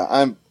believe. Yeah,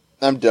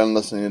 I'm done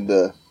listening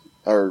to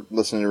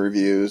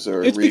reviews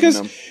or it's reading because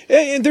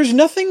them. There's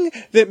nothing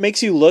that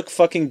makes you look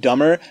fucking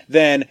dumber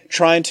than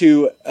trying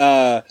to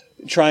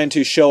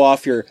show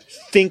off your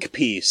think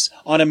piece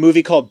on a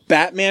movie called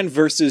Batman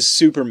versus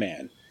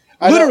Superman.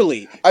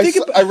 Literally. I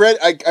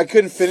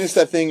couldn't finish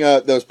that thing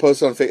that was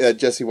posted on that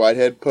Jesse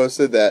Whitehead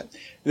posted that.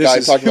 This guy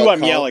is talking who about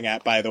I'm yelling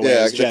at, by the way,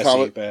 Yeah, is the Jesse.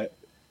 comic- But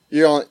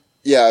You're on,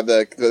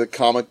 the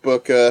comic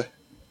book. The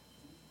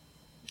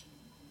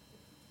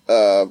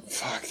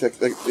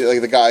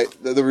guy,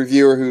 the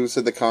reviewer who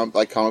said the comic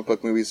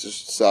book movies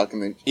just suck,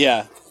 and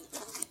yeah.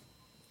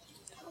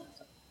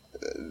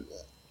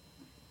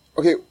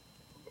 Okay.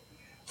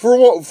 For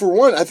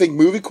one, I think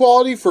movie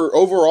quality for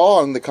overall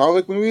on the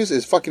comic book movies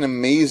is fucking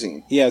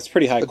amazing. Yeah, it's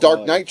pretty high The quality.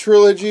 Dark Knight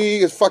trilogy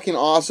is fucking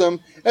awesome.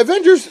 The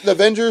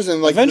Avengers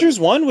and like Avengers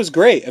 1 was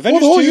great.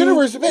 Avengers the whole 2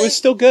 universe, man. was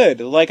still good.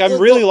 Like, I'm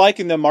really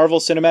liking the Marvel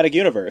Cinematic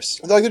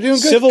Universe. Like, they're doing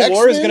good. Civil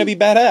War is X-Men, going to be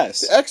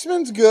badass.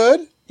 X-Men's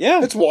good.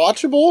 Yeah. It's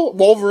watchable.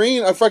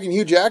 Wolverine, fucking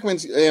Hugh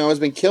Jackman's has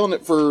been killing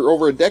it for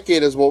over a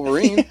decade as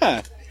Wolverine.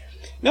 Yeah.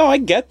 No, I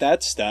get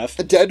that stuff.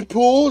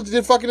 Deadpool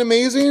did fucking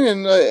amazing,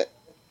 and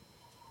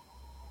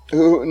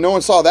no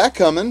one saw that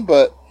coming,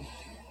 but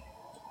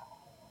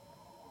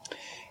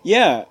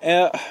Yeah,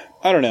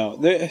 I don't know.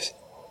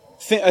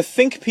 A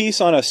think piece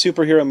on a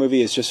superhero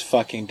movie is just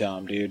fucking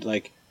dumb, dude.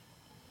 Like,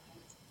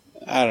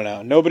 I don't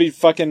know. Nobody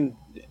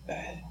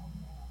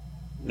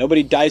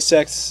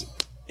dissects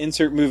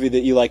insert movie that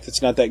you like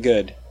that's not that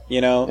good,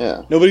 you know?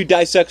 Yeah. Nobody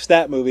dissects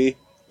that movie,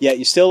 yet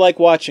you still like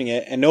watching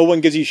it, and no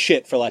one gives you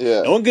shit for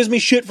Yeah. No one gives me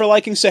shit for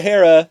liking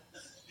Sahara.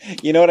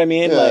 You know what I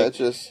mean? yeah, Like, it's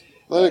just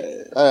like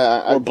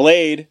or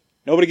Blade.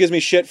 Nobody gives me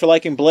shit for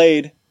liking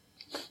Blade.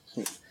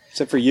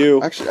 Except for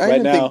you, actually, I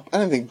right now.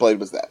 didn't think Blade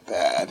was that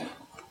bad.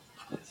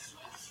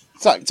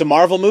 It's a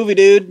Marvel movie,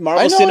 dude.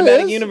 Marvel I know Cinematic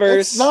it is.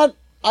 Universe. It's not.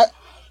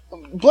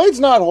 Blade's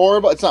not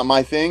horrible. It's not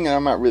my thing, and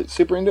I'm not really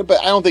super into it. But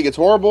I don't think it's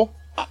horrible.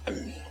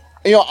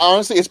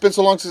 Honestly, it's been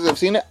so long since I've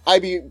seen it.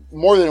 I'd be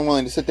more than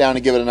willing to sit down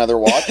and give it another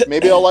watch.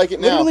 Maybe I'll like it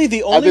now. Literally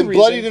the only I've been reason-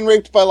 bloodied and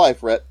raped by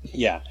life, Rhett.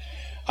 Yeah.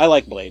 I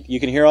like Blade. You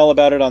can hear all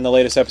about it on the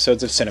latest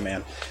episodes of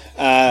Cineman.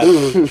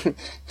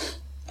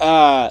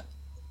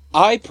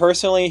 I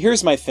personally,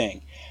 here's my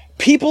thing.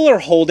 People are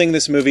holding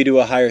this movie to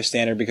a higher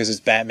standard because it's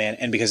Batman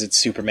and because it's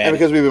Superman. And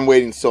because we've been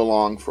waiting so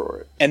long for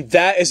it. And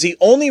that is the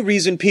only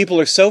reason people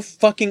are so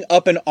fucking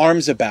up in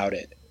arms about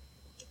it.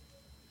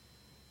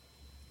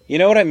 You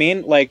know what I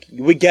mean? Like,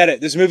 we get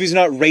it. This movie's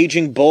not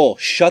Raging Bull.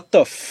 Shut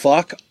the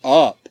fuck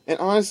up. And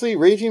honestly,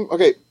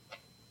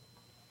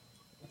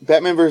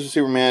 Batman vs.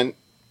 Superman,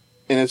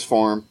 in its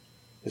form,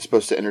 is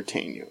supposed to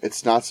entertain you.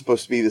 It's not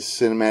supposed to be this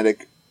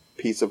cinematic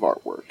piece of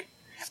artwork.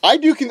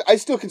 I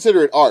still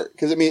consider it art,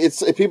 because, I mean,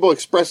 it's people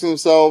expressing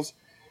themselves,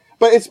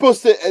 but it's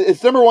supposed to,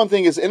 its number one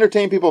thing is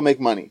entertain people,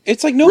 make money.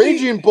 It's like nobody...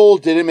 Raging Bull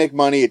didn't make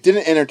money, it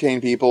didn't entertain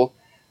people.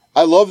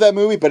 I love that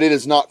movie, but it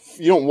is not,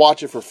 you don't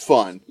watch it for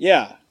fun.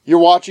 Yeah. You're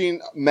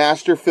watching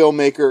master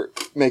filmmaker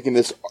making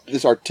this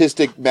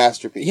artistic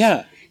masterpiece.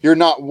 Yeah. You're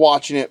not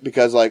watching it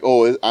because, like,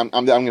 oh, I'm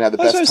gonna have the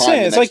That's best what I'm time.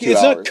 saying. In It's the like, next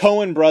it's 2 not hours.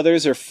 Coen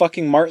Brothers or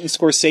fucking Martin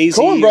Scorsese.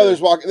 Coen Brothers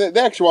they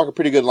actually walk a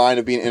pretty good line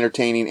of being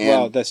entertaining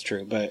Well, and. that's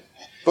true, but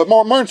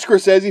Martin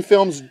Scorsese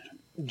films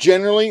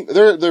generally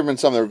there have been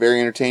some that are very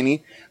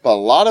entertaining, but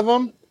a lot of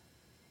them,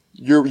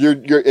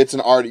 it's an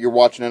art. You're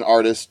watching an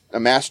artist, a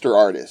master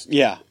artist.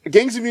 yeah.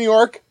 Gangs of New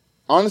York,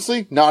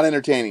 honestly, not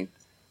entertaining,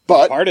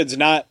 but Departed's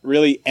not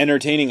really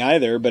entertaining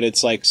either, but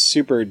it's like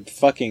super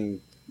fucking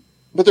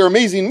they're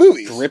amazing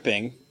movies.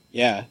 gripping.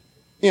 Yeah.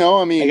 You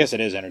know, I mean, I guess it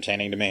is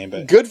entertaining to me,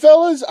 but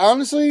Goodfellas,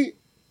 honestly,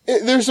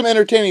 there's some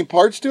entertaining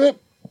parts to it.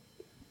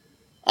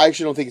 I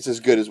actually don't think it's as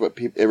good as what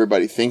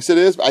everybody thinks it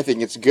is. I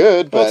think it's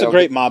good, but well, it's a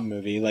great mob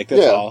movie. Like,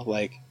 that's Yeah. all.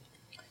 Like,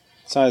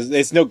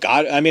 it's no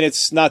God. I mean,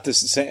 it's not the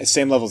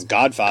same level as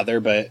Godfather,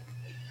 but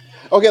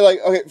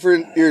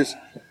here's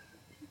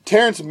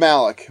Terrence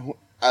Malick.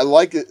 I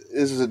like it.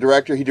 This is a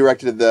director. He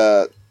directed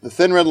the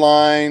Thin Red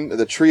Line,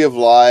 The Tree of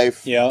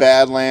Life, Yeah.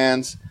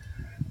 Badlands.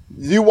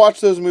 You watch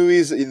those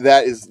movies,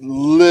 that is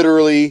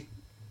literally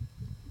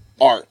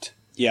art.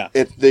 Yeah.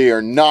 They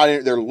are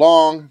not. They're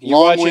long, You're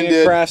watching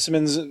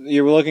long-winded.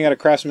 You're looking at a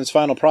craftsman's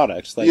final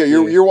product. Like yeah,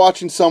 you're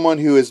watching someone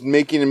who is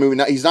making a movie.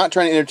 Now, he's not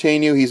trying to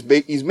entertain you.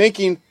 He's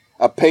making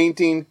a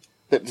painting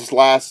that just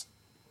lasts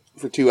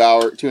for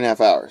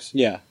 2.5 hours.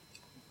 Yeah.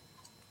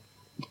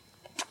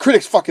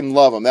 Critics fucking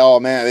love him. Oh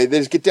man, they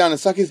just get down and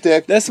suck his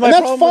dick. That's my and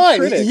problem with fine.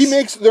 critics. He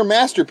makes their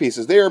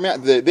masterpieces. They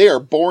are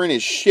boring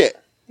as shit.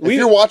 If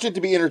you're watching it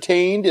to be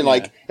entertained and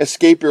like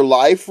escape your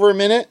life for a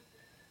minute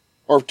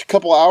or a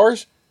couple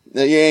hours,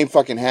 that ain't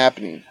fucking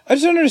happening. I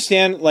just don't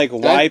understand like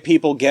why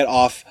people get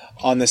off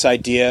on this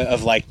idea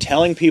of like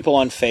telling people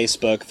on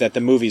Facebook that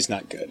the movie's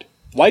not good.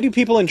 Why do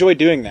people enjoy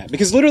doing that?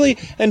 Because literally,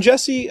 and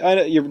Jesse,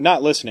 you're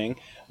not listening,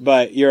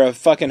 but you're a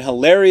fucking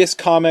hilarious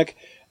comic.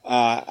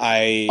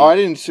 I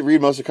didn't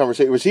read most of the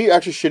conversation. Was he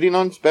actually shitting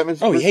on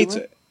Batman's? Oh, he hates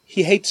it.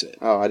 He hates it.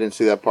 Oh, I didn't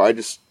see that part. I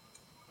just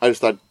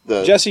thought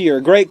Jesse, you're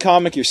a great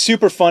comic. You're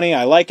super funny.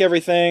 I like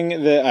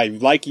everything. I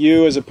like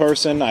you as a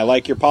person. I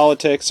like your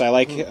politics. I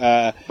like.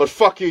 But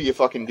fuck you, you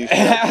fucking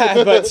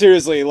douchebag. But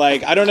seriously,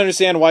 like, I don't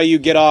understand why you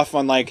get off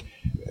on like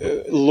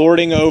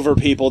lording over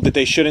people that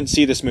they shouldn't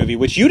see this movie,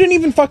 which you didn't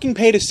even fucking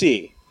pay to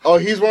see. Oh,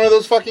 he's one of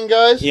those fucking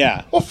guys?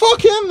 Yeah. Well,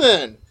 fuck him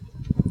then.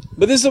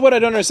 But this is what I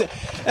don't understand.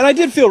 And I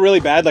did feel really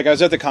bad. Like, I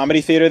was at the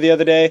comedy theater the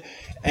other day,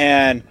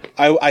 and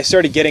I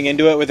started getting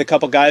into it with a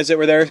couple guys that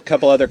were there, a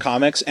couple other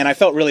comics, and I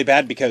felt really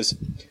bad because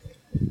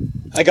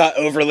I got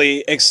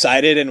overly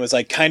excited and was,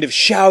 like, kind of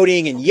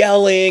shouting and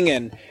yelling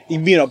and,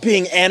 you know,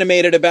 being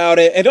animated about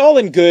it, and all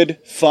in good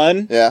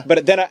fun. Yeah.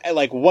 But then,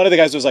 one of the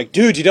guys was like,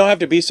 dude, you don't have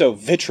to be so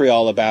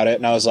vitriol about it.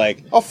 And I was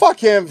like... Oh, fuck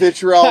him,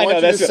 vitriol. I know, Why don't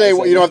you that's just what I say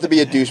said. you don't have to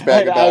be a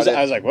douchebag about it?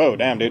 I was like, whoa,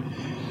 damn, dude.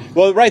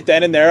 Well, right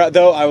then and there,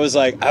 though, I was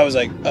like,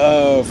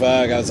 oh,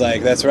 fuck. I was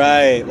like, that's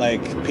right.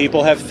 Like,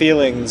 people have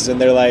feelings, and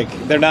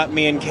they're not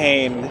me and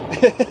Kane.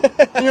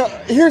 You know,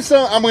 here's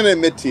something I'm going to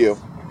admit to you.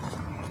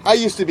 I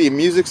used to be a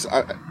music...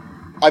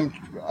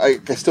 I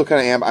still kind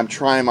of am. I'm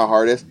trying my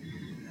hardest.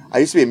 I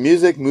used to be a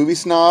movie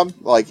snob.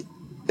 Like,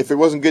 if it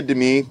wasn't good to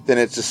me, then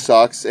it just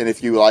sucks. And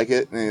if you like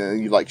it,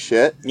 you like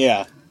shit.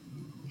 Yeah.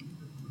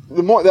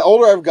 The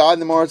older I've gotten,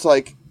 the more it's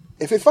like,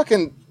 if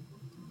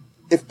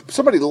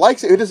somebody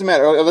likes it, it doesn't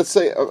matter. Let's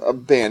say a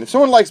band. If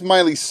someone likes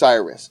Miley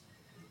Cyrus,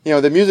 you know,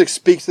 the music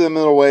speaks to them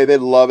in a way, they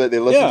love it, they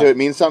listen to it, it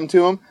means something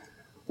to them.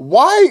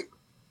 Why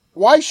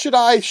should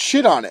I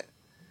shit on it?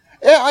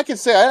 Yeah, I can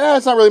say,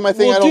 it's not really my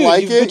thing, I don't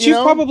like it. But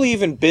you've probably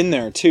even been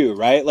there, too,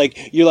 right?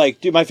 Like, you're like,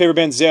 dude, my favorite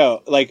band's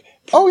Zao. Like,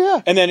 oh,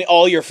 yeah. And then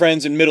all your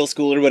friends in middle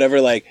school or whatever,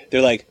 like,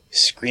 they're like,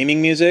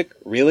 screaming music?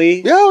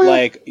 Really? Yeah, yeah.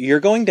 Like, you're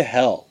going to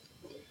hell.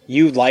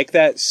 You like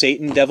that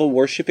Satan devil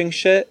worshipping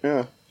shit?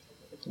 Yeah.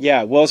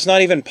 Yeah, well, it's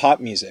not even pop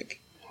music.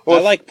 Well,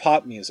 I like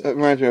pop music.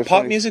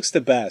 Pop music's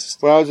the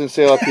best. When I was in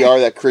Sail PR,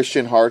 that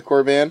Christian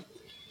hardcore band,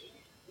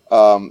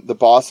 the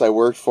boss I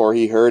worked for,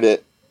 he heard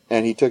it,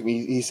 and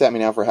he sat me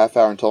down for a half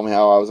hour and told me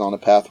how I was on a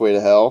pathway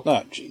to hell.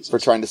 Oh, Jesus. For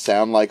trying to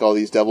sound like all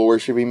these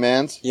devil-worshipping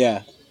bands.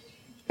 Yeah.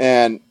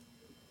 And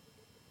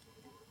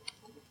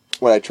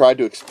what I tried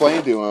to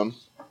explain to him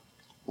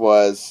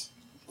was,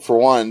 for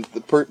one,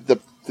 the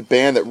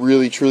band that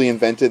really, truly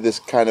invented this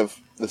kind of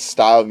the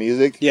style of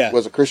music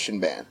was a Christian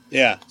band.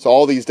 Yeah. So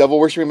all these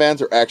devil-worshipping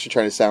bands are actually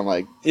trying to sound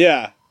like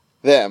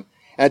them.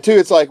 And two,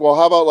 it's like, well,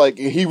 how about, like,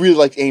 he really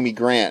liked Amy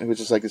Grant, who's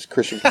just like this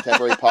Christian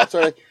contemporary pop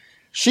star. Like,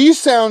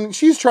 she's trying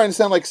to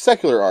sound like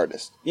secular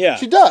artist. Yeah.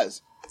 She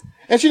does.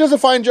 And she does a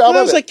fine job of it.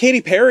 That was like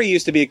Katy Perry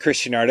used to be a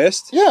Christian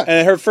artist. Yeah.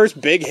 And her first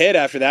big hit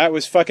after that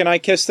was fucking I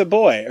Kissed a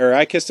Boy, or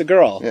I Kissed a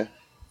Girl. Yeah.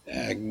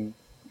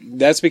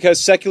 That's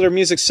because secular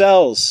music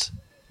sells.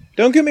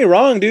 Don't get me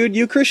wrong, dude.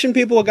 You Christian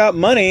people got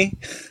money.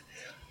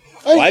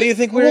 Why do you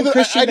think we're in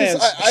Christian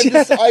bands?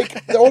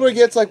 The older it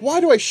gets, like,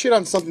 why do I shit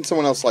on something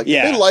someone else likes?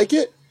 Yeah. If they like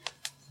it,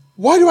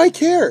 why do I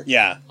care?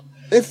 Yeah.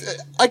 I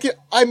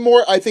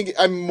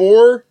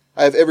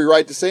have every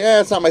right to say,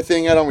 it's not my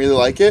thing, I don't really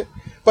like it.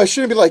 But I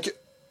shouldn't be like,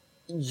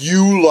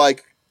 you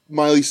like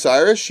Miley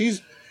Cyrus?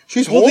 She's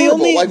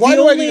horrible. Why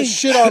do I need to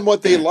shit on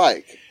what they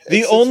like?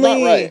 It's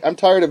not right. I'm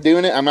tired of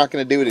doing it. I'm not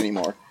going to do it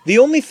anymore. The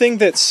only thing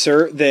that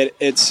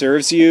it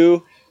serves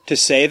you to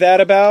say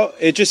that about,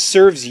 it just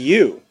serves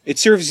you. It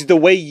serves the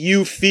way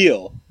you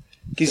feel.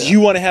 Because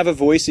you want to have a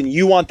voice and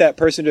you want that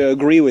person to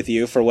agree with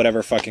you for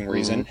whatever fucking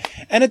reason.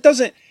 Mm-hmm. And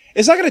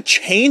it's not going to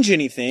change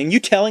anything. You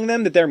telling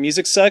them that their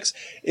music sucks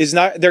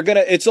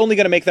it's only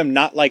going to make them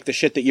not like the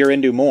shit that you're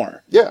into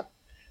more. Yeah.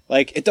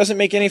 Like, it doesn't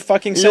make any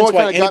fucking sense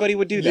why anybody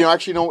would do that. You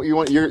actually know what you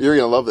want. You're going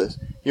to love this.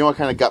 You know what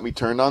kind of got me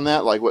turned on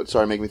that? Like, what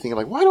started making me think,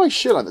 like, why do I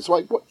shit on this?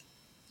 Like, what?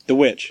 The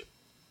Witch.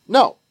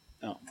 No.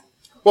 Oh.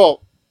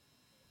 Well,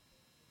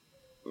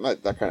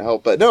 that kind of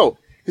helped, but no.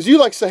 Because you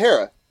like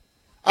Sahara.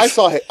 I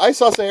saw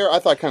Sahara. I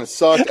thought it kind of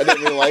sucked. I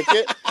didn't really like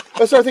it.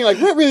 But I started thinking, like,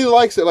 Britt really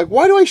likes it. Like,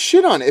 why do I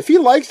shit on it? If he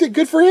likes it,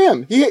 good for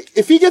him.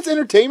 If he gets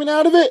entertainment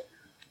out of it,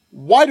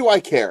 why do I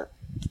care?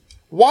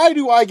 Why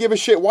do I give a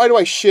shit? Why do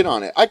I shit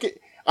on it?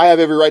 I have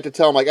every right to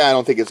tell him, like, I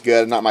don't think it's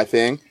good. Not my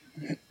thing.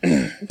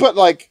 But,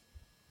 like,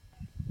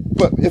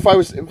 but if I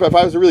was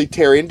to really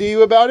tear into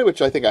you about it,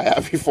 which I think I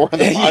have before on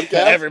the podcast,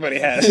 Everybody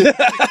has.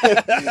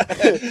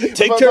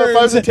 Take but turns. if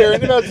I was to tear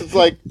into it, it's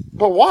like,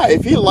 but why?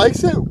 If he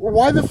likes it,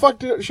 why the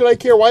fuck should I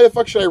care? Why the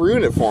fuck should I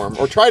ruin it for him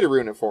or try to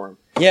ruin it for him?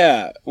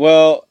 Yeah.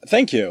 Well,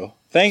 thank you.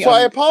 So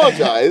I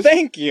apologize.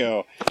 Thank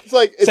you. It's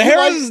like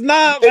Sahara's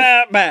not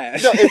that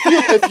bad. No,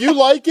 if you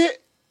like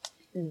it,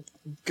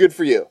 good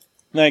for you.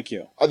 Thank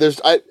you.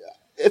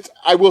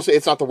 I will say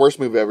it's not the worst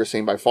movie I've ever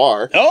seen by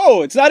far.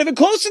 Oh, it's not even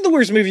close to the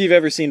worst movie you've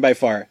ever seen by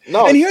far.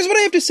 No. And here's what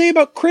I have to say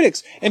about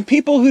critics and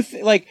people who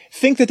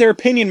think that their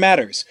opinion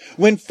matters.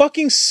 When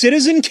fucking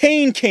Citizen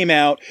Kane came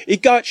out,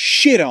 it got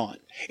shit on.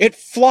 It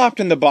flopped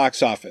in the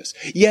box office.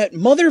 Yet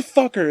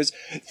motherfuckers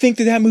think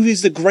that movie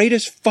is the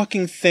greatest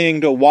fucking thing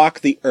to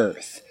walk the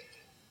earth.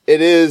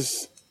 It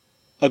is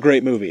a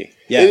great movie.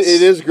 Yes.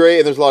 It is great,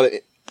 and there's a lot of...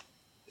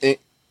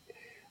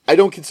 I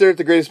don't consider it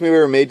the greatest movie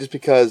ever made just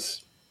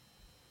because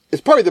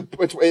it's probably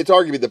it's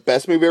arguably the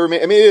best movie ever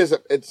made. I mean,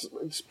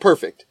 it's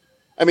perfect.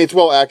 I mean, it's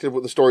well acted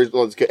with the stories,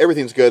 it's good.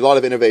 Everything's good, a lot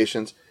of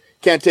innovations.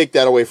 Can't take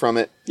that away from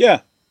it.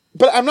 Yeah.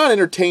 But I'm not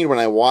entertained when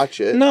I watch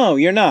it. No,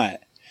 you're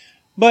not.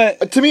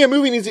 But to me, a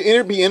movie needs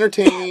to be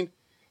entertaining,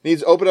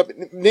 needs to open up,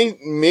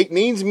 needs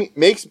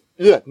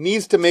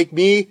to make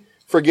me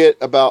forget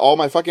about all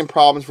my fucking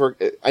problems.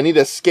 I need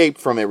to escape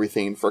from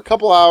everything for a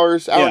couple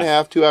hours, hour and a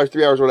half, 2 hours,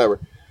 3 hours, whatever.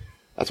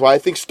 That's why I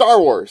think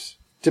Star Wars,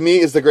 to me,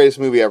 is the greatest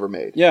movie ever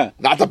made. Yeah.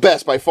 Not the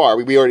best by far.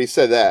 We already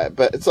said that.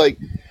 But it's like,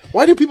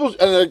 why do people...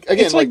 again,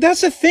 it's like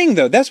that's the thing,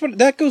 though.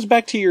 That goes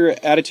back to your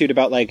attitude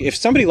about, like, if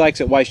somebody likes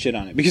it, why shit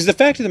on it? Because the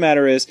fact of the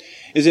matter is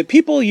that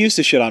people used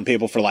to shit on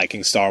people for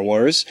liking Star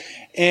Wars.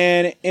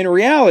 And in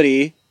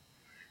reality,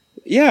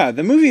 yeah,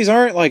 the movies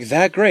aren't, like,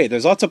 that great.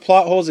 There's lots of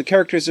plot holes, the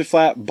characters are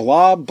flat,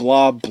 blah,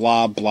 blah,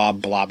 blah, blah,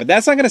 blah. But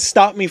that's not going to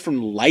stop me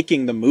from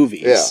liking the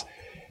movies. Yeah.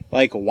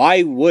 Like,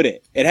 why would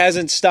it? It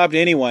hasn't stopped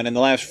anyone in the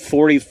last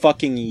 40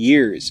 fucking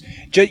years.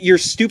 Your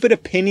stupid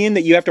opinion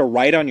that you have to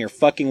write on your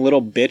fucking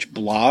little bitch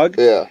blog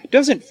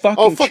doesn't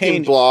fucking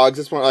change. Blogs.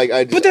 That's one,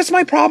 but that's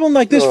my problem.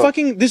 Like,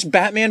 this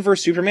Batman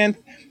vs. Superman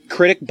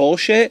critic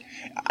bullshit.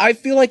 I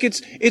feel like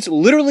it's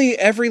literally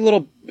every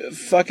little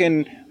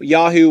fucking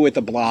Yahoo with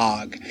a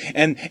blog.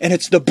 And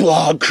it's the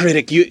blog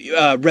critic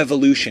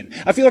revolution.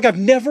 I feel like I've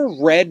never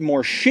read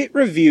more shit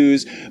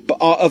reviews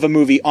of a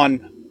movie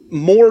on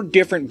more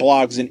different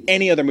blogs than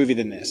any other movie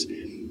than this.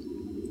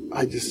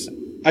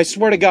 I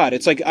swear to God,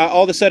 it's like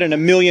all of a sudden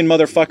 1 million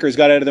motherfuckers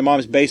got out of their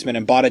mom's basement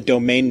and bought a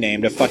domain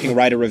name to fucking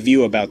write a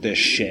review about this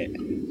shit.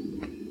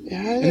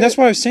 And that's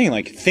why I was saying,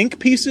 like, think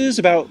pieces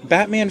about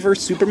Batman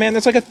vs. Superman.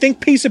 That's like a think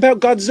piece about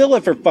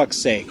Godzilla, for fuck's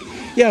sake.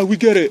 Yeah, we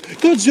get it.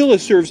 Godzilla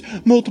serves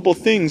multiple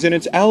things, and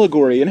it's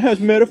allegory, and has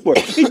metaphor.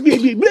 Blah,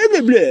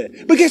 blah, blah.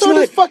 But guess so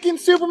what? does fucking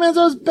Superman,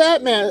 so does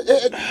Batman.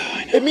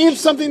 It means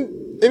something...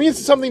 It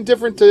means something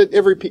different to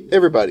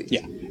everybody.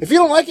 Yeah. If you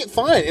don't like it,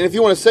 fine. And if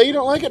you want to say you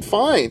don't like it,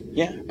 fine.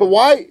 Yeah. But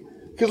why?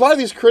 Because a lot of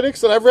these critics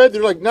that I've read,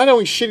 they're like not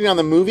only shitting on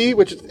the movie,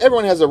 which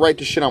everyone has a right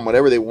to shit on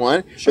whatever they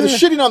want, Sure. but they're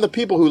shitting on the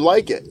people who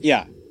like it.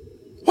 Yeah.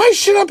 Why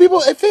shit on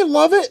people if they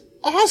love it?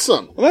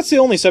 Awesome. Well, that's the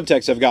only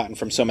subtext I've gotten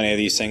from so many of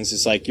these things.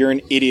 It's like, you're an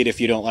idiot if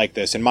you don't like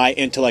this, and my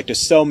intellect is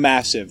so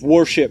massive.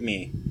 Worship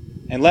me,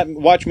 and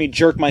watch me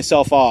jerk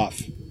myself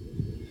off.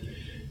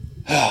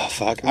 Oh,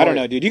 fuck. I don't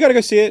know, dude. You gotta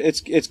go see it.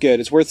 It's good.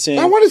 It's worth seeing.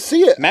 I want to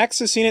see it. Max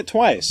has seen it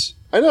twice.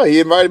 I know. He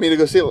invited me to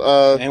go see it.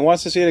 And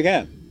wants to see it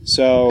again.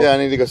 So... Yeah, I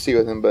need to go see it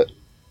with him, but...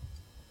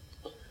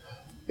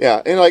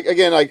 Yeah, and, like,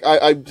 again, like,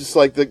 I just,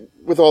 like,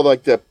 with all,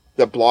 like, the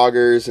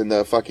bloggers and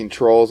the fucking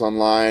trolls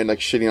online, like,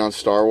 shitting on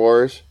Star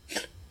Wars.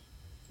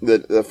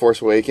 The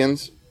Force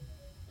Awakens.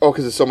 Oh,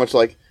 because it's so much,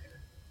 like...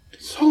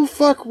 So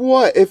fuck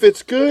what? If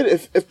it's good,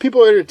 if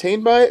people are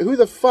entertained by it, who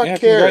the fuck cares?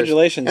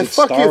 Congratulations, and it's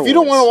fuck Star you. If you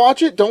don't Wars. want to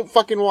watch it, don't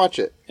fucking watch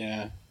it.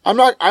 Yeah.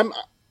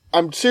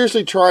 I'm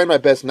seriously trying my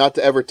best not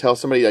to ever tell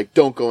somebody, like,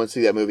 don't go and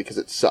see that movie because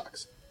it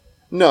sucks.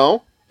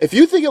 No. If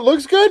you think it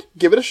looks good,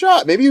 give it a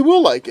shot. Maybe you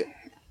will like it.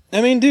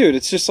 I mean, dude,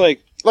 it's just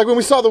like... Like when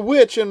we saw The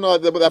Witch and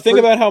Think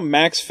about how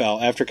Max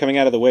felt after coming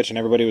out of The Witch and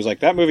everybody was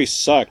like, that movie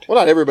sucked. Well,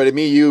 not everybody.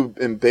 Me, you,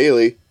 and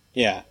Bailey.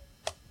 Yeah.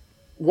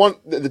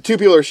 The two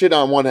people who are shitting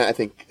on one, I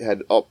think,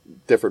 had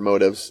different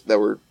motives that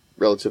were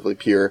relatively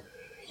pure.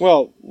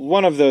 Well,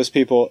 one of those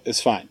people is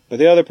fine, but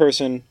the other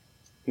person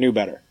knew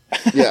better.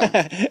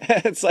 Yeah.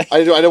 It's like...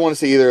 I don't want to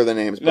say either of the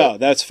names. But No,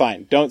 that's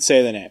fine. Don't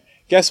say the name.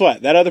 Guess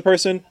what? That other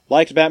person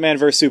liked Batman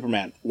vs.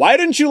 Superman. Why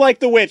didn't you like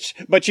The Witch,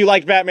 but you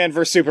liked Batman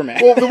vs.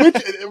 Superman? Well,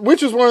 The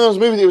Witch was one of those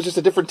movies that was just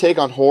a different take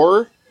on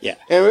horror. Yeah.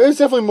 And it was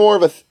definitely more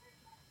of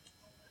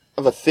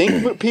a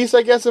think piece,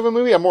 I guess, of a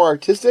movie, a more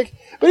artistic.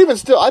 But even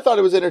still, I thought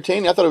it was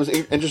entertaining. I thought it was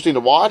interesting to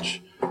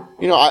watch.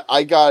 You know,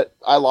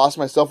 I lost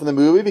myself in the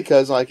movie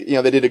because, like, you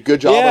know, they did a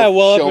good job. Yeah, of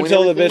well, up showing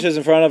until everything. the bitches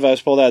in front of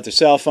us pulled out their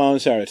cell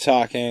phones, started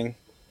talking.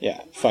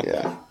 Yeah, fuck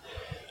that.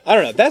 I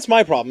don't know. That's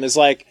my problem. Is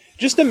like,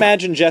 just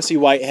imagine Jesse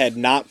Whitehead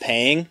not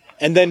paying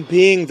and then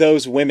being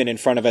those women in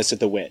front of us at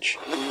The Witch.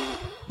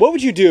 What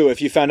would you do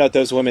if you found out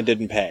those women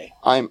didn't pay?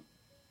 I'm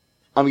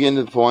getting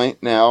to the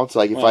point now. It's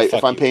like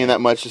if I'm paying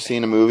that much to see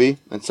in a movie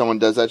and someone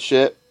does that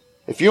shit,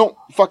 If you don't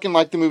fucking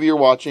like the movie you're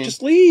watching,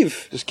 Just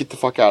leave. just get the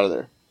fuck out of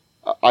there.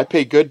 I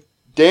pay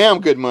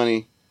damn good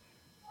money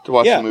to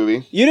watch the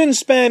movie. You didn't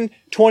spend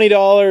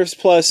 $20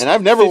 plus. And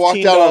I've never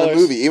walked out on a $15.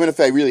 movie, even if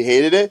I really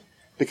hated it,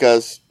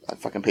 because I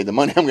fucking paid the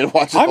money. I'm going to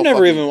watch it. I've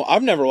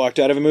never walked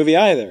out of a movie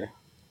either.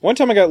 One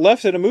time I got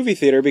left at a movie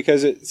theater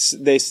because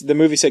the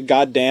movie said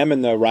 "goddamn"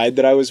 in the ride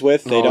that I was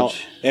with. They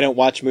don't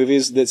watch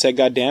movies that said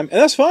 "goddamn,"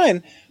 and that's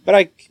fine. But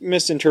I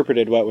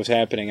misinterpreted what was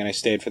happening, and I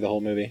stayed for the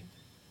whole movie.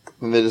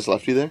 And they just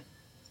left you there?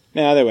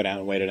 No, they went out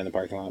and waited in the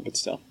parking lot, but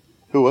still.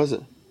 Who was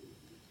it?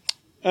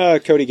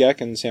 Cody Geck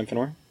and Sam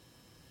Fenor,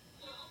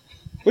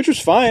 which was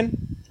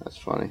fine. That's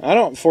funny. I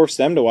don't force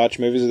them to watch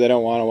movies that they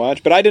don't want to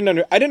watch, but I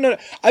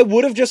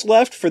would have just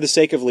left for the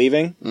sake of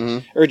leaving,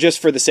 or just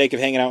for the sake of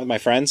hanging out with my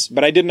friends.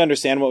 But I didn't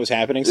understand what was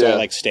happening, so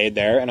I stayed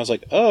there, and I was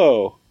like,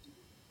 "Oh,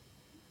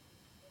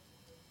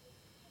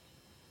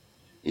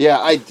 yeah."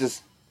 I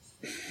just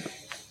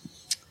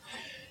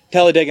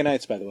Talladega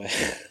Nights, by the way.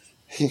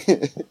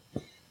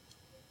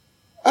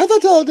 I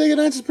thought Talladega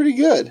Nights was pretty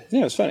good.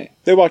 Yeah, it was funny.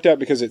 They walked out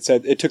because it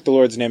said it took the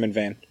Lord's name in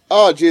vain.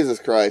 Oh, Jesus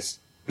Christ!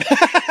 You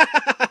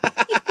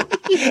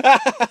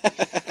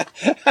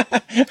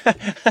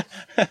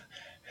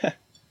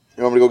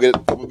want me to go get a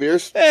couple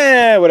beers?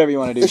 Whatever you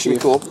want to do. This should be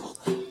cool.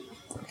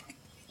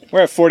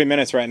 We're at 40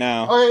 minutes right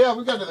now. Oh yeah,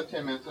 we got another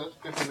 10 minutes. That's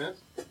 15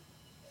 minutes.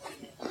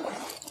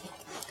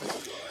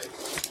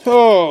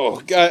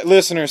 Oh, God,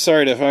 listener,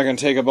 sorry to fucking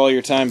take up all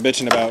your time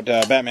bitching about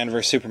Batman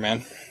vs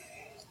Superman.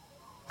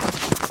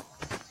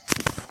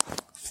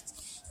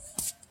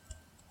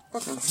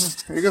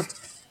 Here you go.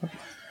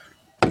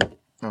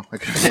 Oh, I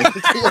could hand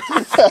it to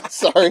you.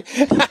 Sorry.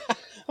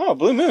 Oh,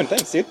 Blue Moon.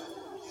 Thanks, dude.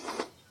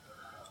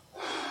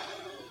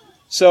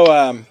 So,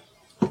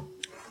 what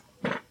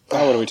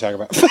are we talking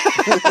about?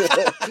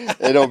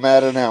 It don't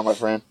matter now, my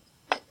friend.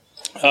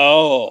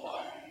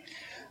 Oh.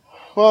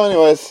 Well,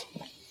 anyways.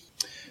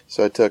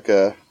 So I took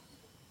 3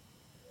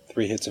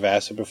 hits of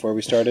acid before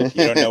we started.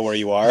 You don't know where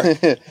you are.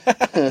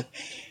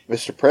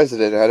 Mr.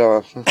 President, I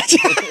don't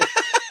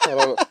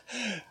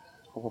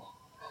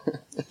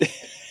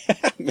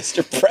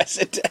Mr.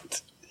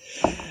 President.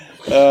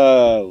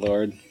 Oh,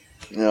 Lord.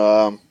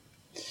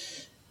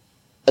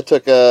 I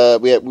took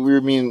me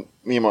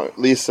and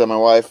Lisa, my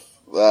wife,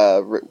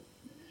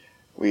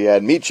 we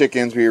had meat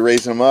chickens. We were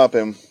raising them up,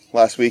 and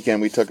last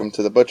weekend we took them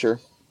to the butcher,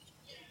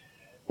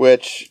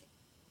 which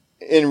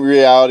in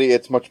reality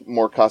it's much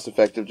more cost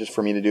effective just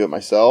for me to do it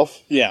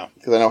myself. Yeah,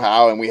 because I know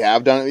how, and we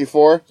have done it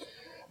before.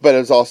 But it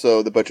was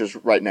also the butcher's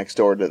right next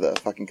door to the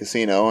fucking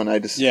casino, and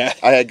I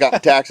had gotten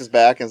taxes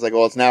back, and it's like,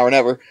 well, it's now or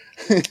never.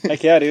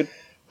 Heck yeah, dude.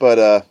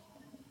 But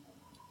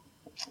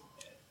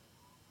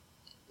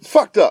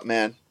fucked up,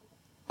 man.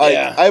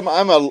 I'm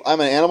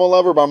an animal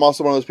lover, but I'm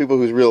also one of those people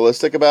who's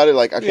realistic about it.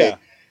 Like, okay,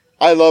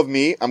 I love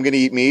meat. I'm gonna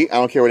eat meat. I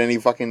don't care what any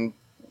fucking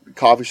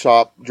coffee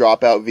shop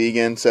dropout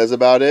vegan says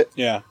about it.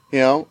 Yeah, you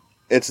know,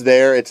 it's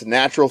there. It's a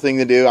natural thing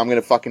to do. I'm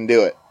gonna fucking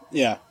do it.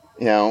 Yeah.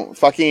 You know,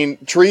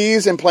 fucking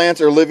trees and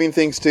plants are living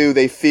things too.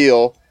 They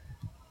feel.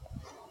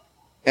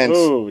 And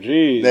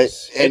jeez.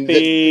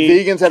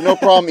 Vegans have no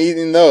problem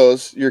eating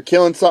those. You're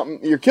killing something.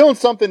 You're killing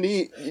something to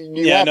eat.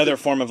 Another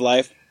form of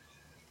life.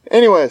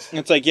 Anyways,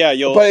 it's like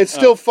you'll. But it's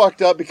still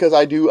fucked up because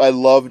I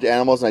love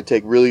animals and I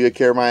take really good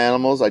care of my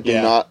animals. I do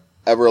not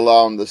ever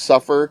allow them to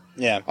suffer.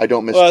 Yeah, I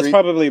don't mistreat. Well, that's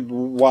probably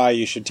why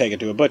you should take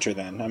it to a butcher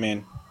then. I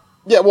mean.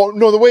 Yeah, well,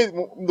 no,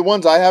 the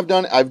ones I've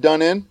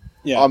done in.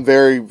 Yeah. I'm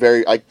very,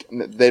 very.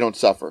 They don't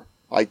suffer.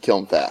 I kill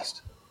them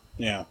fast.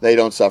 Yeah. They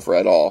don't suffer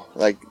at all.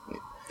 Like.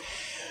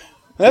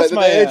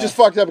 It's just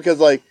fucked up because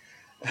like,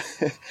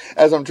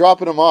 as I'm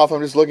dropping them off,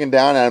 I'm just looking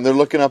down at them. They're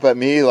looking up at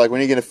me like, "When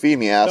are you gonna feed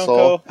me,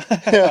 asshole?"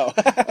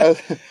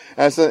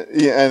 As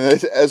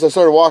I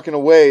started walking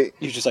away,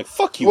 you're just like,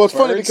 "Fuck you." Well, it's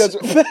funny because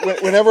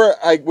whenever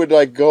I would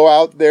like go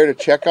out there to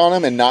check on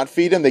them and not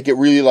feed them, they get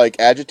really like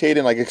agitated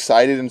and like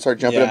excited and start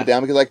jumping up and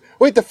down because like,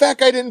 "Wait, the fat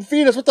guy didn't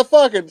feed us. What the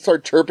fuck?" And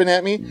start chirping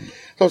at me.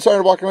 So I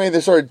started walking away and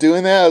they started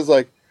doing that. I was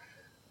like,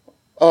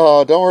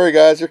 "Oh, don't worry,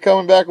 guys. You're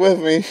coming back with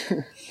me."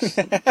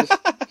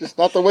 just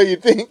not the way you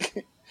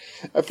think.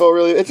 I felt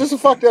really. It's just a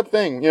fucked up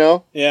thing, you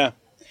know. Yeah.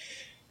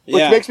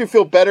 Which makes me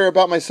feel better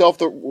about myself.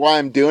 Why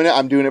I'm doing it.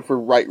 I'm doing it for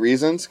right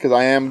reasons because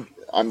I'm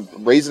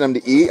raising them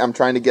to eat. I'm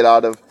trying to get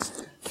out of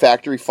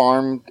factory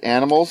farmed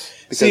animals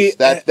because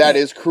that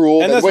is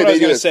cruel. And that's what I was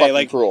going to say.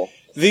 Like, cruel.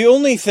 The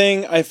only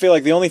thing that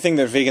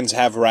vegans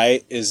have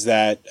right is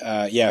that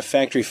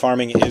factory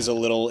farming is a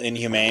little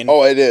inhumane.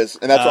 Oh, it is,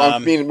 and that's what I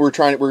mean. We're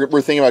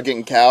thinking about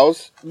getting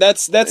cows.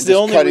 That's the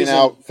only cutting reason.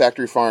 Out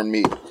factory farmed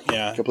meat.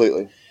 Yeah,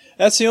 completely.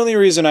 That's the only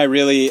reason I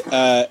really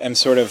am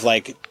sort of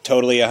like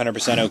totally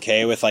 100%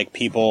 okay with like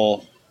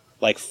people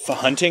like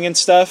hunting and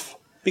stuff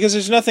because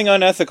there's nothing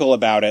unethical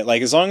about it.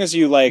 Like as long as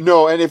you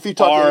and if you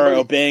are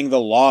obeying the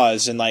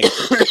laws and like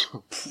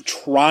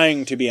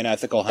trying to be an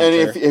ethical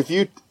hunter, and if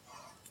you.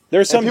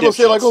 There's some people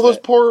say like, "Oh, those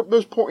poor."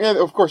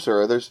 Yeah, of course there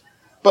are.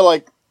 But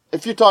like,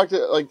 if you talk to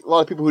like a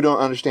lot of people who don't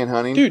understand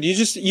hunting, dude,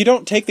 you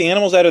don't take the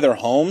animals out of their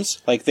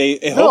homes. Like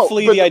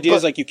hopefully the idea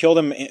is like you kill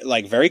them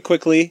like very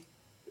quickly,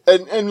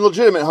 And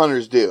legitimate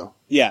hunters do.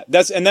 Yeah,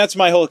 that's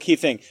my whole key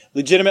thing.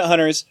 Legitimate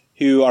hunters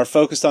who are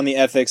focused on the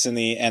ethics and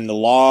the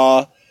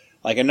law,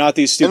 like, and not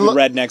these stupid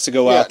rednecks that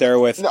go out there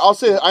with. I'll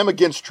say I'm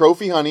against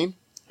trophy hunting.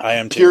 I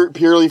am too.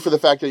 Purely for the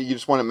fact that you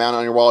just want it mounted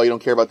on your wall. You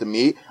don't care about the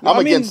meat. I'm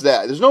against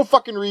that. There's no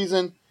fucking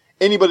reason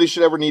anybody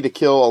should ever need to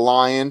kill a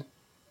lion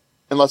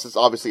unless it's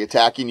obviously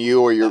attacking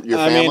you or your family.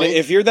 I mean,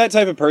 if you're that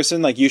type of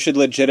person, like, you should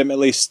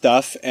legitimately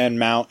stuff and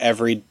mount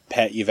every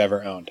pet you've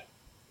ever owned.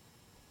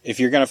 If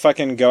you're gonna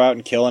fucking go out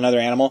and kill another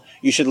animal,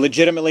 you should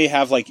legitimately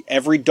have, like,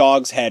 every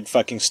dog's head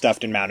fucking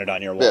stuffed and mounted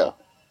on your wall.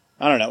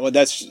 Yeah. I don't know.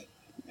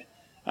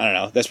 I don't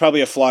know. That's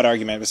probably a flawed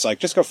argument. It's like,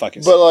 just go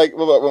fucking. But like,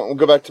 we'll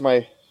go back to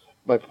my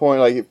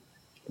point. Like,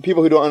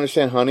 people who don't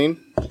understand hunting,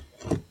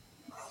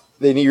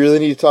 they really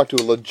need to talk to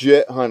a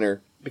legit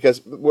hunter.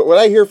 Because what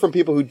I hear from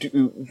people who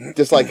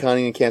dislike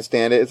hunting and can't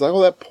stand it, it's like,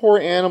 oh, that poor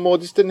animal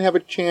just didn't have a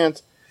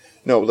chance.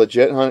 No,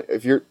 legit hunt.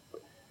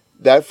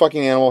 That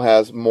fucking animal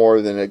has more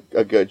than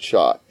a good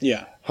shot.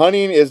 Yeah.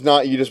 Hunting is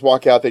not you just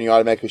walk out there and you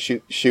automatically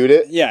shoot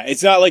it. Yeah,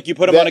 it's not like you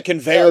put them on a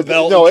conveyor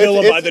belt and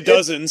kill them by the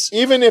dozens.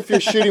 Even if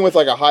you're shooting with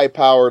like a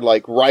high-powered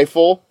like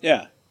rifle,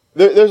 yeah,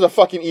 there's a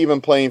fucking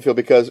even playing field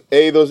because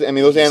those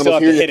animals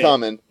hear you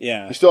coming.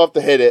 Yeah, you still have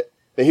to hit it.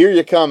 They hear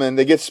you coming.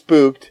 They get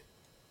spooked.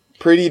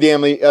 Pretty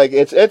damnly like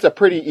it's a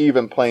pretty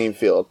even playing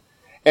field.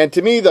 And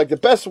to me, like the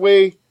best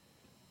way,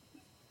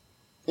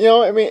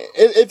 I mean,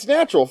 it's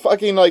natural.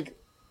 Fucking like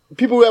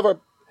people who have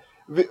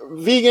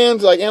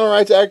vegans, like animal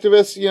rights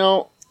activists,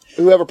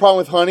 who have a problem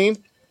with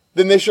hunting,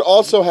 then they should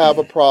also have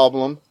a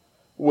problem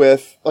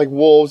with like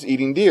wolves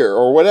eating deer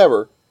or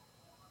whatever.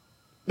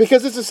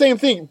 Because it's the same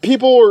thing.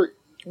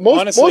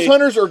 Most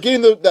hunters are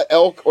getting the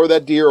elk or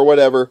that deer or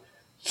whatever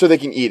so they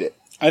can eat it.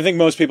 I think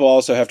most people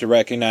also have to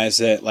recognize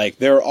that, like,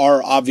 there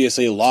are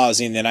obviously laws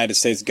in the United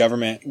States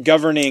government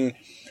governing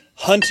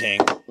hunting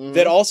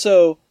that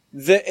also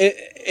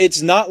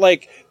it's not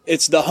like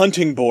it's the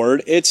hunting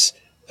board. It's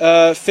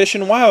Fish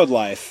and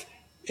Wildlife.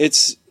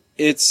 It's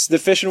the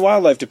Fish and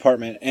Wildlife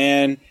Department,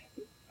 and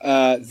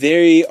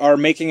they are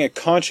making a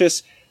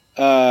conscious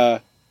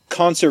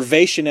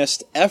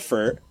conservationist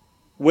effort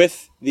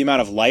with the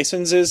amount of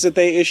licenses that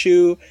they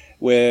issue,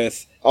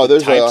 with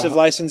there's types of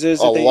licenses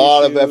that they issue. A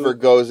lot of effort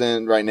goes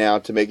in right now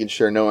to making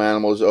sure no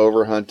animal is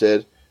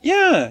overhunted.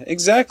 Yeah,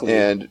 exactly.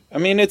 And I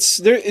mean,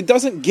 it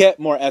doesn't get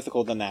more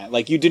ethical than that.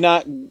 Like, you do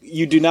not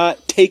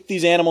take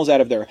these animals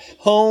out of their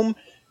home.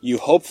 You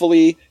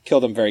hopefully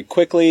kill them very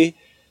quickly,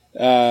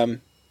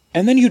 and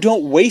then you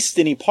don't waste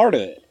any part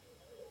of it.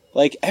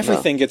 Like,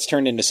 everything gets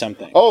turned into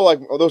something. Oh, like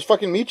those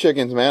fucking meat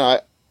chickens, man.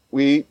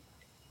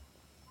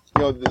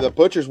 The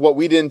butchers, what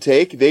we didn't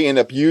take, they end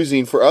up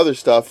using for other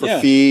stuff, for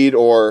feed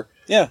or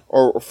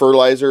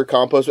fertilizer,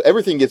 compost.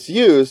 Everything gets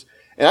used.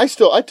 And I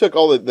took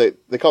all they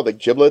call it like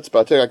giblets, but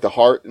I took like the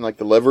heart and like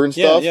the liver and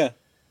stuff. Yeah.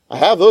 I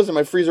have those in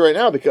my freezer right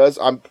now because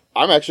I'm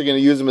actually going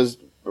to use them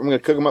I'm going to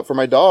cook them up for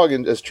my dog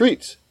and as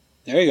treats.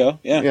 There you go.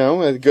 Yeah.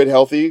 Good,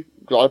 healthy,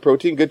 a lot of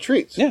protein, good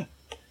treats. Yeah.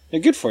 They're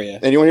good for you.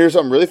 And you want to hear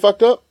something really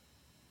fucked up?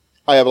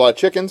 I have a lot of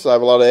chickens. I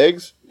have a lot of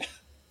eggs.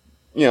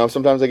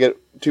 Sometimes I get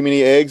too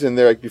many eggs, and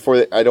they're like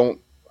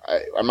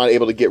I'm not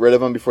able to get rid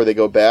of them before they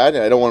go bad,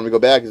 and I don't want them to go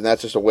bad because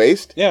that's just a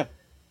waste. Yeah.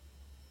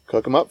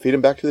 Cook them up, feed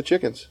them back to the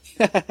chickens.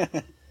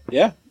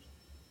 Yeah.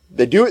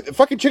 They do it.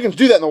 Fucking chickens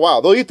do that in the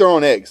wild. They'll eat their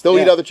own eggs. They'll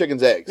eat other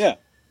chickens' eggs. Yeah.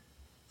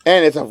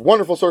 And it's a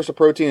wonderful source of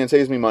protein and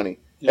saves me money.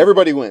 Yeah.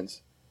 Everybody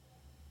wins.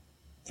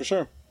 For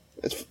sure.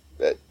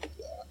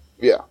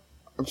 Yeah.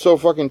 I'm so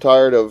fucking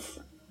tired of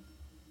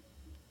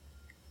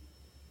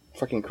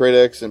fucking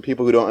critics and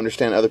people who don't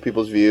understand other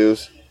people's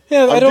views.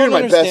 Yeah, I'm doing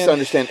my best to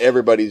understand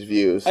everybody's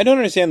views. I don't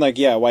understand,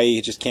 why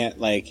you just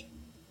can't, I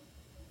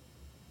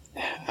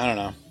don't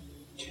know.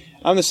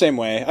 I'm the same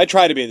way. I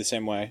try to be the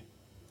same way.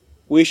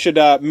 We should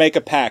make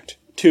a pact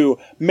to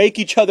make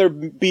each other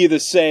be the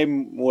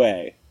same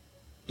way.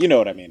 You know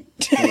what I mean.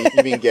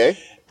 You mean gay?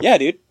 Yeah,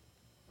 dude.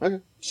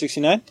 Okay.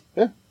 69?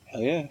 Yeah.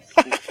 Hell yeah.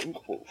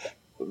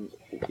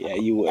 Yeah,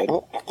 you would.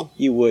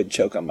 You would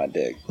choke on my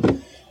dick.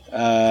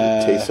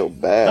 It tastes so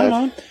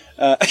bad.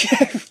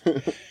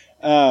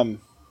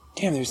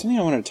 Damn, there was something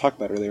I wanted to talk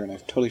about earlier, and I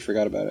totally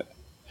forgot about it.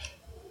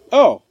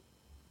 Oh.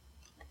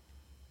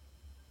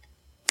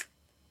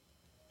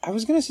 I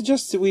was going to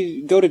suggest that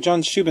we go to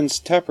John Shubin's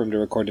tap room to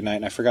record tonight,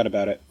 and I forgot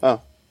about it.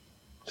 Oh.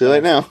 Too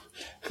late now.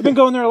 I've been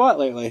going there a lot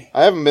lately.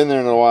 I haven't been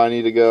there in a while. I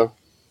need to go.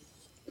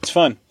 It's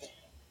fun.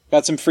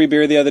 Got some free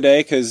beer the other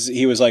day, because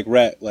he was like,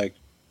 Rhett,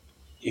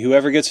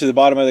 whoever gets to the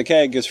bottom of the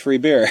keg gets free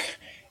beer.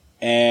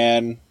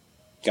 And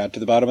got to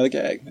the bottom of the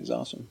keg. It was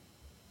awesome.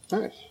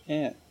 Nice.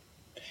 Yeah.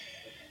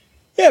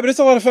 Yeah, but it's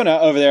a lot of fun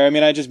over there. I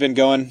mean, I just been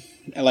going,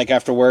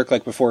 after work,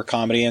 before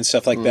comedy and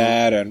stuff like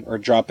that, or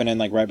dropping in,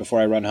 right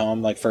before I run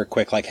home, for a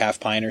quick, half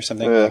pint or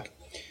something. Yeah.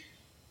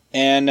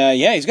 And,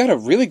 he's got a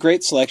really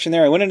great selection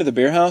there. I went into the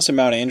beer house in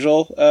Mount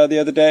Angel the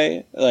other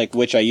day,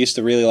 which I used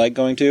to really like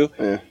going to.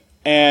 Yeah.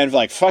 And,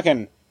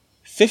 fucking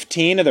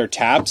 15 of their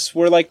taps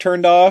were,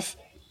 turned off.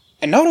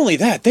 And not only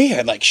that, they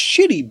had,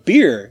 shitty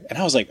beer. And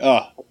I was like,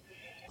 oh.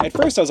 at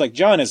first I was like,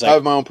 John is I like,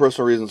 have my own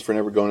personal reasons for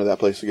never going to that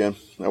place again.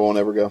 I won't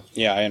ever go.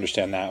 yeah, I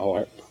understand that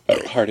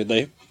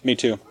wholeheartedly. Me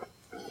too.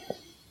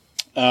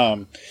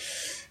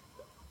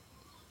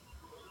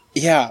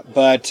 Yeah,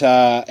 but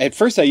at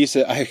first I was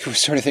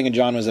sort of thinking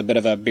John was a bit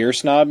of a beer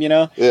snob, you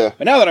know? Yeah.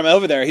 But now that I'm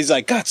over there, he's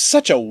like, got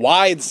such a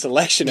wide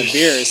selection of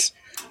beers.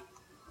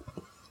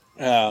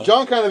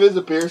 John kind of is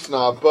a beer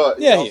snob, but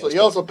Yeah, he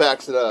also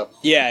backs it up.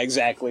 Yeah,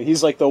 exactly.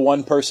 He's like the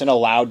one person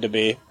allowed to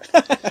be.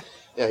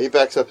 Yeah, he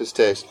backs up his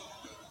taste.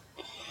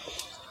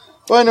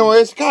 Well,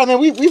 anyways, God, man,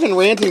 we've been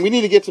ranting. We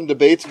need to get some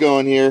debates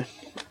going here.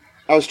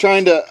 I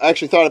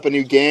actually thought up a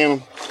new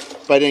game,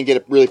 but I didn't get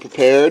it really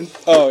prepared.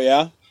 Oh,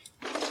 yeah?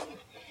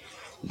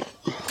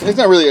 It's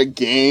not really a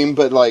game,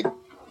 but like,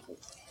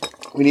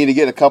 we need to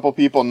get a couple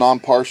people,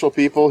 non-partial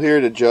people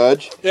here to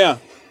judge. Yeah.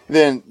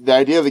 Then the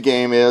idea of the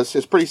game is,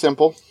 it's pretty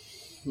simple.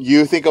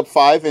 You think up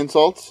 5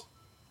 insults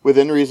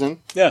within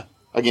reason Yeah.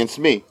 against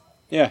me.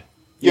 Yeah.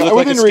 You look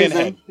like a within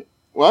skinhead.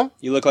 What?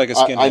 You look like a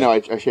skinhead. I know,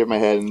 I shaved my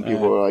head and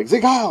people were like,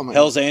 Zig-Heil!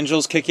 Hell's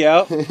Angels kick you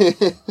out?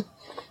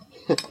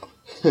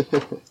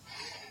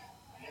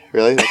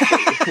 Really?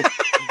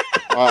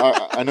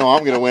 I know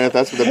I'm going to win if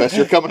that's the best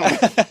you're coming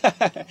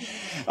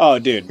with. Oh,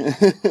 dude.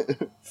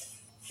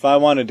 If I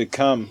wanted to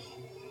come.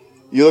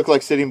 You look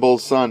like Sitting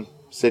Bull's son,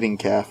 Sitting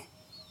Calf.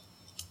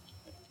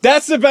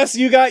 That's the best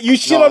you got? You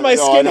shit on my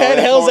skinhead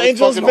Hell's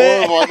Angels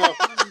bit?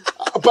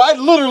 But I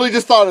literally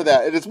just thought of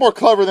that. And it's more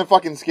clever than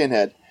fucking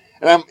skinhead.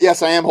 And I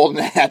am holding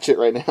a hatchet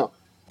right now.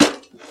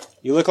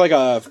 You look like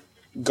a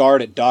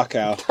guard at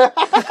Dachau.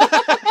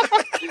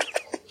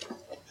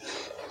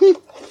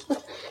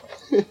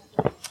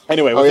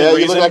 Anyway, Oh within yeah, you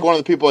reason, look like one of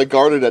the people I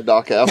guarded at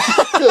Dachau.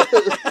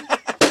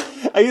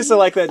 I used to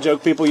like that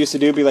joke people used to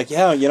do, be like,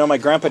 yeah, you know, my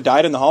grandpa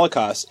died in the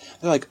Holocaust.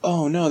 They're like,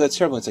 oh no, that's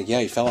terrible. It's like, yeah,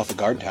 he fell off a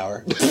guard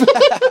tower.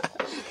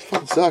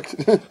 It sucked.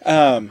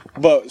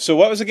 But so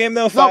what was the game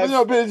though? 5?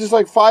 No, but it's just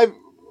like 5.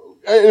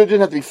 It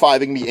didn't have to be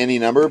 5. It can be any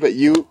number. But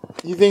you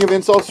think of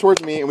insults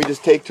towards me, and we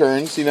just take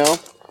turns, you know,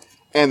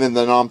 and then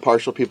the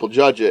non-partial people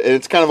judge it. And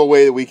it's kind of a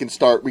way that we can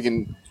start.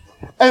 And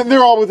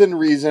they're all within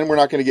reason. We're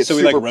not going to get So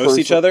we super like roast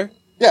each personal. other?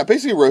 Yeah,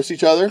 basically roast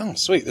each other. Oh,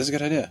 sweet. This is a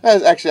good idea.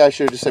 Actually, I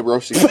should have just said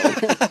roast each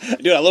other.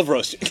 Dude, I love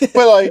roasting.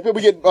 but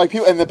we get like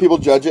people, and then people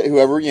judge it.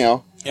 Whoever, you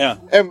know. Yeah.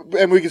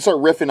 And we can start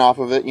riffing off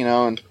of it, you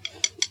know, and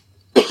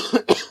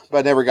but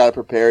I never got it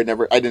prepared.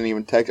 I didn't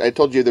even text. I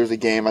told you there was a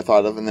game I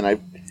thought of, and then I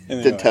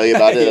didn't tell you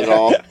about it at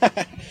all.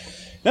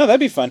 No, that'd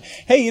be fun.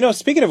 Hey, you know,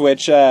 speaking of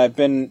which, I've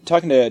been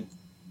talking to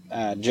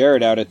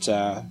Jared out at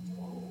the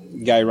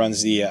guy who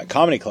runs the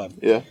comedy club.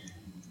 Yeah.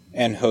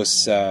 And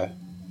hosts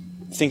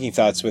Thinking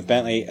Thoughts with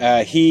Bentley.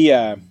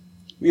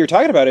 We were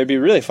talking about it'd be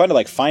really fun to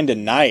like find a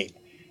night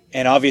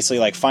and obviously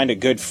like find a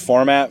good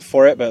format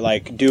for it, but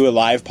like do a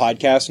live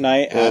podcast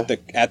night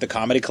at the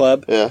comedy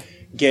club. Yeah.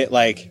 Get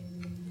like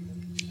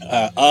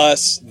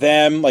us,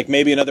 them, like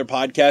maybe another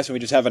podcast, and we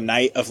just have a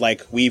night of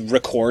like we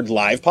record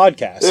live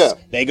podcasts. Yeah.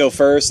 They go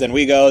first, then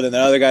we go, then the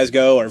other guys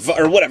go, or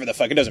whatever the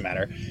fuck. It doesn't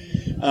matter.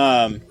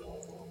 I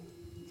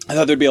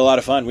thought there'd be a lot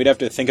of fun. We'd have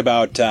to think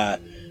about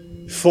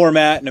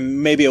format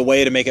and maybe a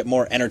way to make it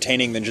more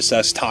entertaining than just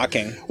us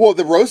talking. Well,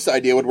 the roast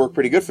idea would work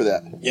pretty good for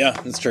that. Yeah,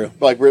 that's true.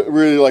 Like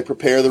really like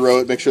prepare the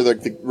roast, make sure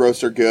that the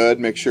roasts are good,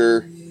 make sure,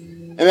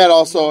 and that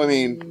also, I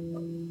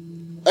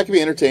mean, that could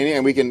be entertaining,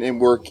 and we can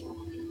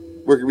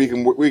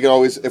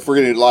always, if we're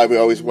gonna do live, we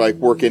always like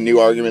work in new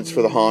arguments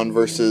for the Han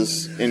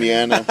versus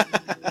Indiana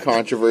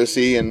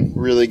controversy and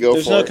really go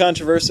There's for no it.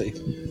 controversy.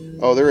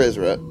 Oh, there is,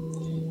 Rhett.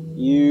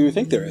 You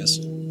think there is?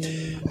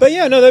 But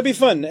yeah, no, that'd be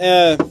fun.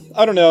 I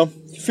don't know.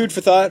 Food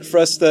for thought for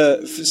us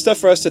stuff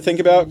for us to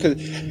think about,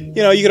 because you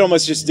know you could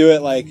almost just do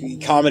it like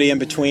comedy in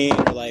between,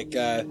 or like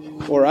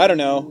or I don't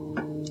know.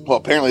 Well,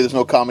 apparently there's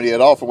no comedy at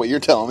all for what you're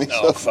telling me.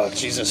 Oh fuck,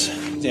 Jesus!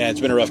 Yeah, it's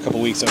been a rough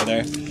couple weeks over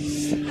there.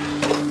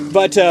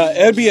 But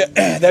that'd be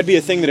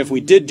a thing that if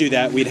we did do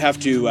that, we'd have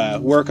to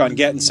work on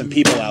getting some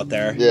people out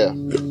there. Yeah.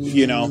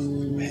 You know,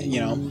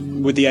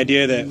 with the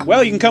idea that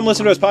you can come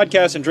listen to us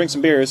podcast and drink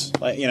some beers,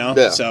 like, you know.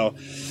 Yeah. So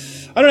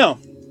I don't know.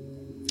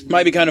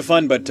 Might be kind of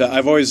fun, but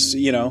I've always,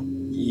 you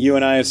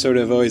and I have sort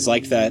of always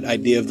liked that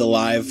idea of the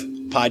live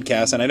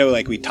podcast, and I know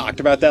like we talked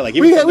about that, like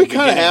even We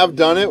kind of have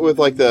done it with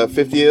like the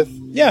 50th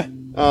yeah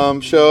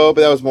show,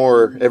 but that was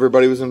more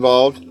everybody was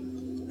involved.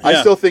 I Yeah.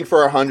 still think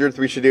for our 100th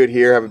we should do it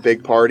here, have a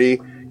big party,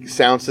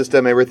 sound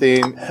system,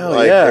 everything,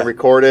 Hell yeah. and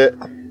record it,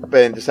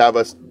 but just have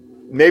us.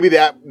 Maybe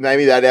that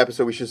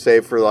episode we should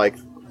save for like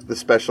the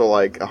special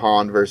like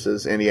Han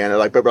versus Indiana,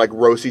 but like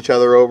roast each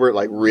other over it,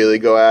 like really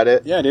go at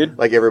it. Yeah, dude.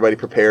 Like everybody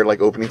prepared like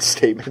opening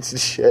statements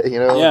and shit, you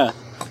know? Yeah.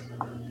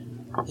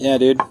 Yeah,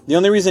 dude. The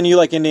only reason you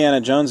like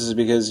Indiana Jones is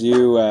because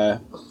you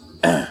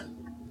damn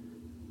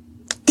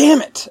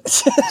it.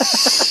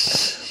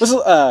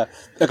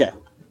 Okay.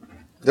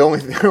 The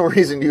only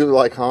reason you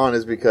like Han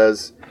is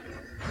because,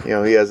 he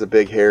has a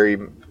big hairy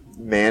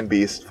man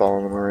beast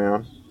following him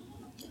around.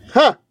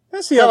 Huh.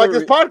 That's the Kind of other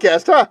like this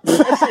podcast, huh?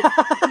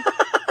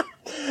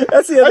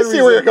 That's the other I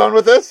see where you're going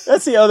with this.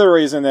 That's the other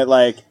reason that,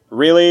 like,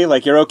 really,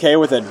 like, you're okay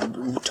with a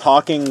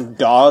talking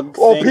dog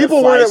Oh, thing people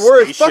that weren't at flies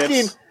work.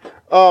 spaceships.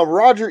 Fucking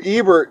Roger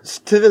Ebert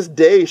to this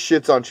day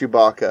shits on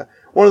Chewbacca.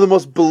 One of the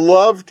most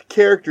beloved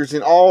characters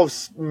in all of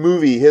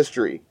movie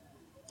history.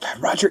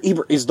 Roger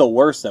Ebert is the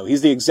worst, though.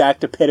 He's the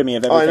exact epitome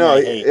of Oh, everything I know,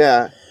 I hate.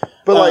 yeah.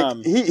 But like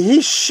he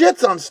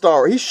shits on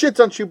Star Wars. He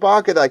shits on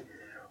Chewbacca. Like,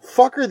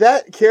 fucker,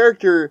 that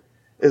character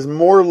is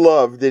more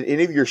loved than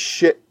any of your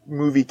shit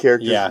movie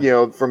characters. Yeah. You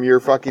know, from your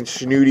fucking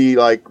snooty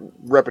like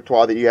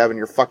repertoire that you have in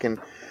your fucking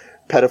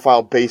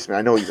pedophile basement.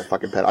 I know he's a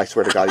fucking pedophile. I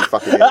swear to God, he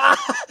fucking is.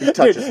 He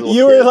touches Dude, little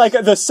you kids. were like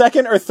the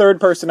second or third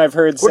person I've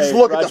heard say. Well, just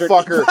look Roger at the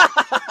fucker.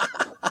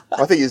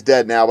 I think he's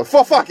dead now, but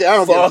fuck it. I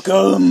don't Fuck give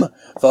a him.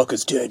 Fuck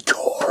his dead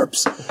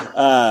corpse.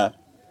 Yeah.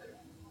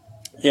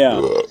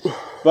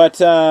 But,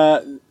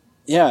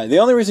 yeah, the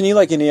only reason you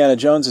like Indiana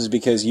Jones is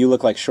because you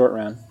look like Short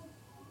Round.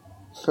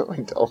 No, I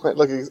don't. I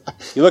look,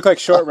 You look like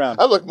Short Round.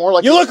 I look more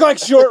like You look like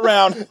Short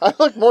Round. I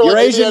look more You're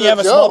like Asian, Indiana you have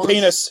a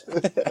Jones.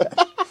 small penis.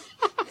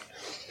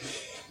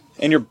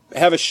 And you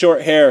have a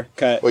short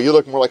haircut. Well, you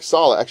look more like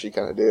Sala. Actually,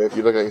 kind of do. If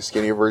you look like a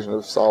skinnier version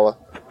of Sala,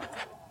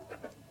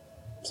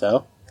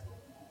 So?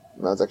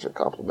 no, that's actually a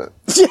compliment.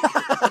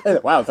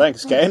 Wow,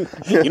 thanks, Kane.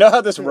 You know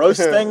how this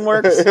roast thing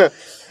works?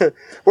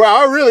 Well,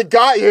 I really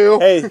got you.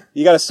 Hey,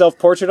 you got a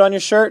self-portrait on your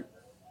shirt?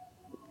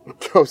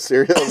 Oh,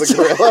 serious? That was a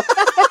gorilla.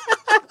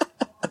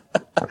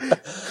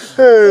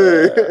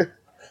 Hey.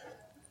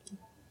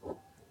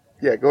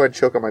 Yeah, go ahead and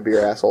choke on my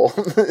beer, asshole.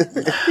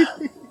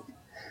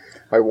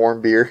 My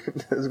warm beer.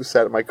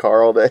 Sat in my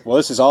car all day. Well,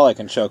 this is all I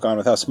can choke on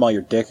with how small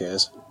your dick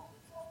is.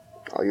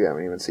 Oh, you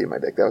haven't even seen my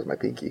dick. That was my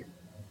pinky.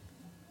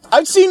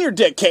 I've seen your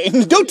dick,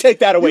 Kane. Don't take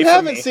that away You from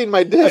haven't me. seen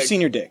my dick. I've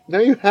seen your dick. No,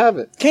 you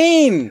haven't.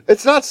 Kane!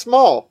 It's not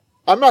small.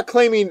 I'm not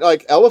claiming,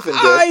 like, elephant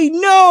dick. I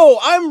know!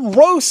 I'm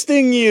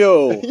roasting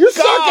you! You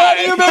suck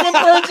at you making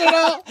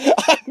personal.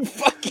 I'm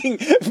fucking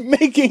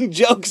making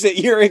jokes at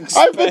your expense.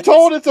 I've been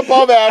told it's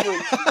above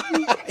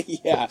average.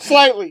 Yeah.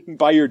 Slightly.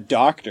 By your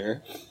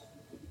doctor.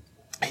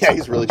 Yeah,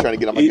 he's really trying to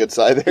get on my good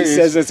side there. He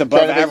says it's above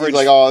trying to make- average. He's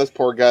like, oh, this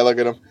poor guy, look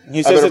at him. He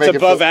I says better it's make him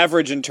above feel-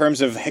 average in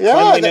terms of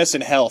cleanliness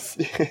and health.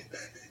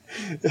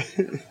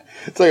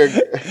 It's like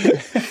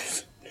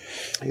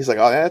he's like,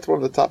 oh, yeah, that's one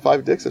of the top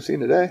 5 dicks I've seen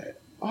today.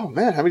 Oh,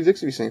 man, how many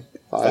dicks have you seen?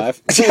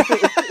 5.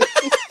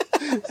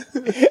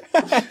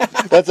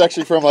 That's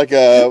actually from like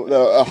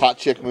a hot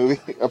chick movie.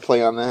 A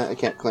play on that. I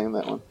can't claim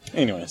that one.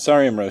 Anyway,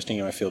 sorry I'm roasting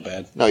you. I feel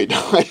bad. No, you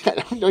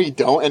don't. No, you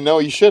don't. And no,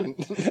 you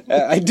shouldn't.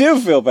 I do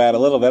feel bad a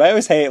little bit. I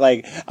always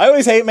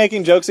hate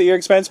making jokes at your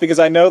expense because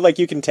I know like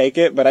you can take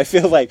it, but I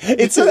feel like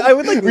it's. I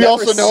would like. We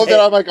also know that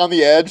I'm like on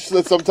the edge, so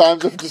that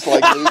sometimes I'm just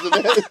like losing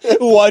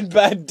it. One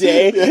bad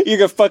day, you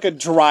can fucking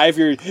drive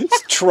your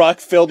truck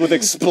filled with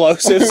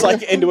explosives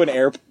like into an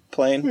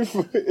airplane.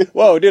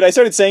 Whoa, dude! I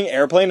started saying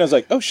airplane. I was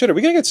like, oh shit, are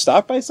we gonna get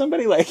stopped by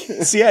somebody like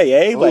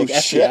CIA, like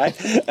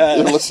FBI?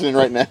 They're listening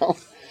right now.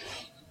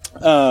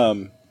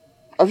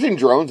 I've seen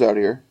drones out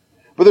here,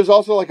 but there's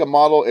also like a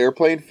model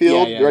airplane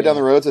field right down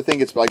the roads. I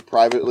think it's like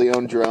privately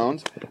owned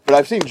drones, but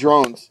I've seen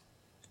drones,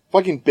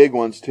 fucking big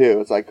ones too.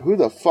 It's like, who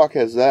the fuck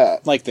has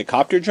that? Like the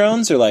copter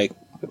drones, or like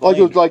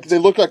Like they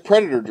look like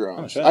Predator drones.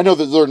 Oh, shit. I know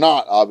that they're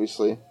not,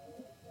 obviously,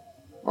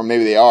 or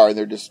maybe they are, and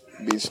they're just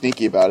being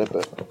sneaky about it.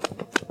 But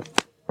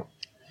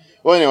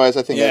well, anyways,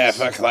 I think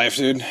fuck life,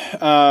 dude.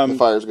 the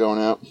fire's going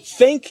out.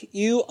 Thank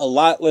you a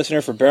lot,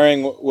 listener, for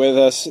bearing with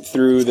us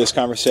through this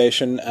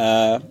conversation.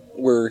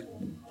 We're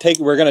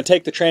going to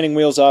take the training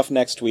wheels off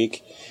next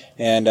week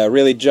and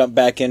really jump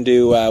back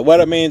into what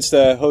it means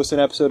to host an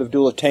episode of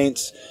Duel of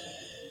Taints.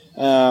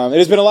 It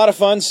has been a lot of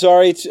fun.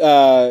 Sorry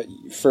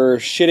for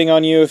shitting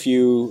on you if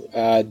you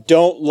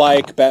don't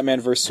like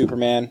Batman vs.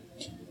 Superman.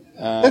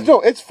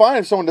 It's fine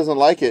if someone doesn't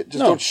like it.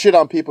 Just don't shit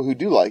on people who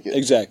do like it.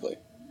 Exactly.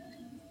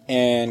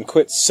 And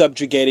quit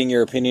subjugating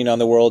your opinion on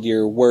the world.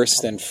 You're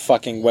worse than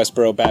fucking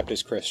Westboro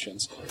Baptist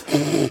Christians.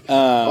 Well,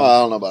 I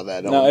don't know about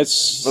that.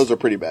 Those are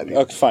pretty bad.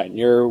 People. Okay, fine.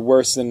 You're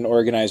worse than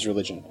organized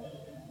religion.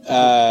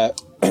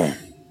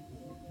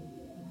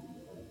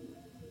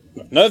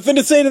 Nothing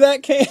to say to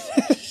that, Kane.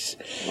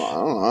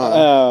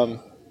 Well,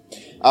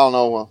 I don't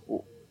know.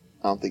 Well,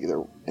 I don't think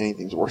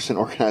anything's worse than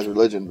organized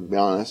religion, to be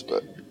honest.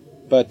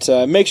 But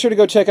make sure to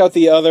go check out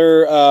the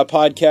other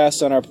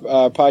podcasts on our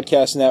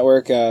podcast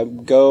network.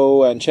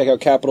 Go and check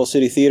out Capital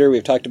City Theater.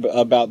 We've talked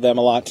about them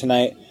a lot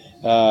tonight.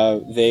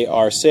 They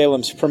are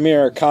Salem's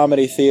premier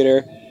comedy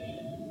theater.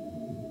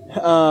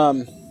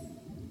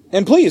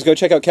 And please go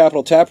check out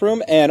Capital Tap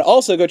Room. And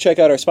also go check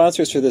out our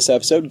sponsors for this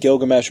episode,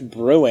 Gilgamesh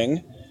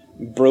Brewing.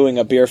 Brewing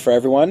a beer for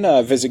everyone.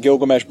 Visit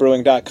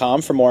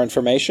GilgameshBrewing.com for more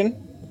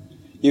information.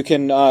 You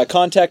can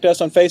contact us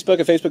on Facebook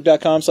at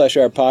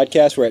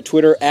facebook.com/ourpodcast. We're at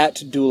Twitter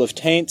at Duel of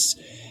Taints.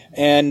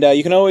 And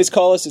you can always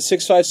call us at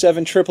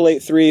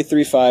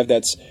 657-888-3335.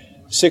 That's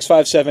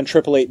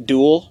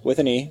 657-888-DUEL with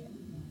an E.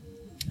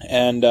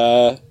 And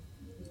I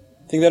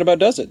think that about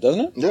does it,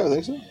 doesn't it? Yeah, I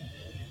think so.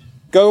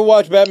 Go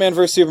watch Batman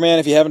vs. Superman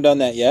if you haven't done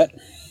that yet.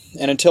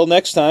 And until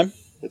next time...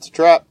 It's a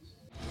trap.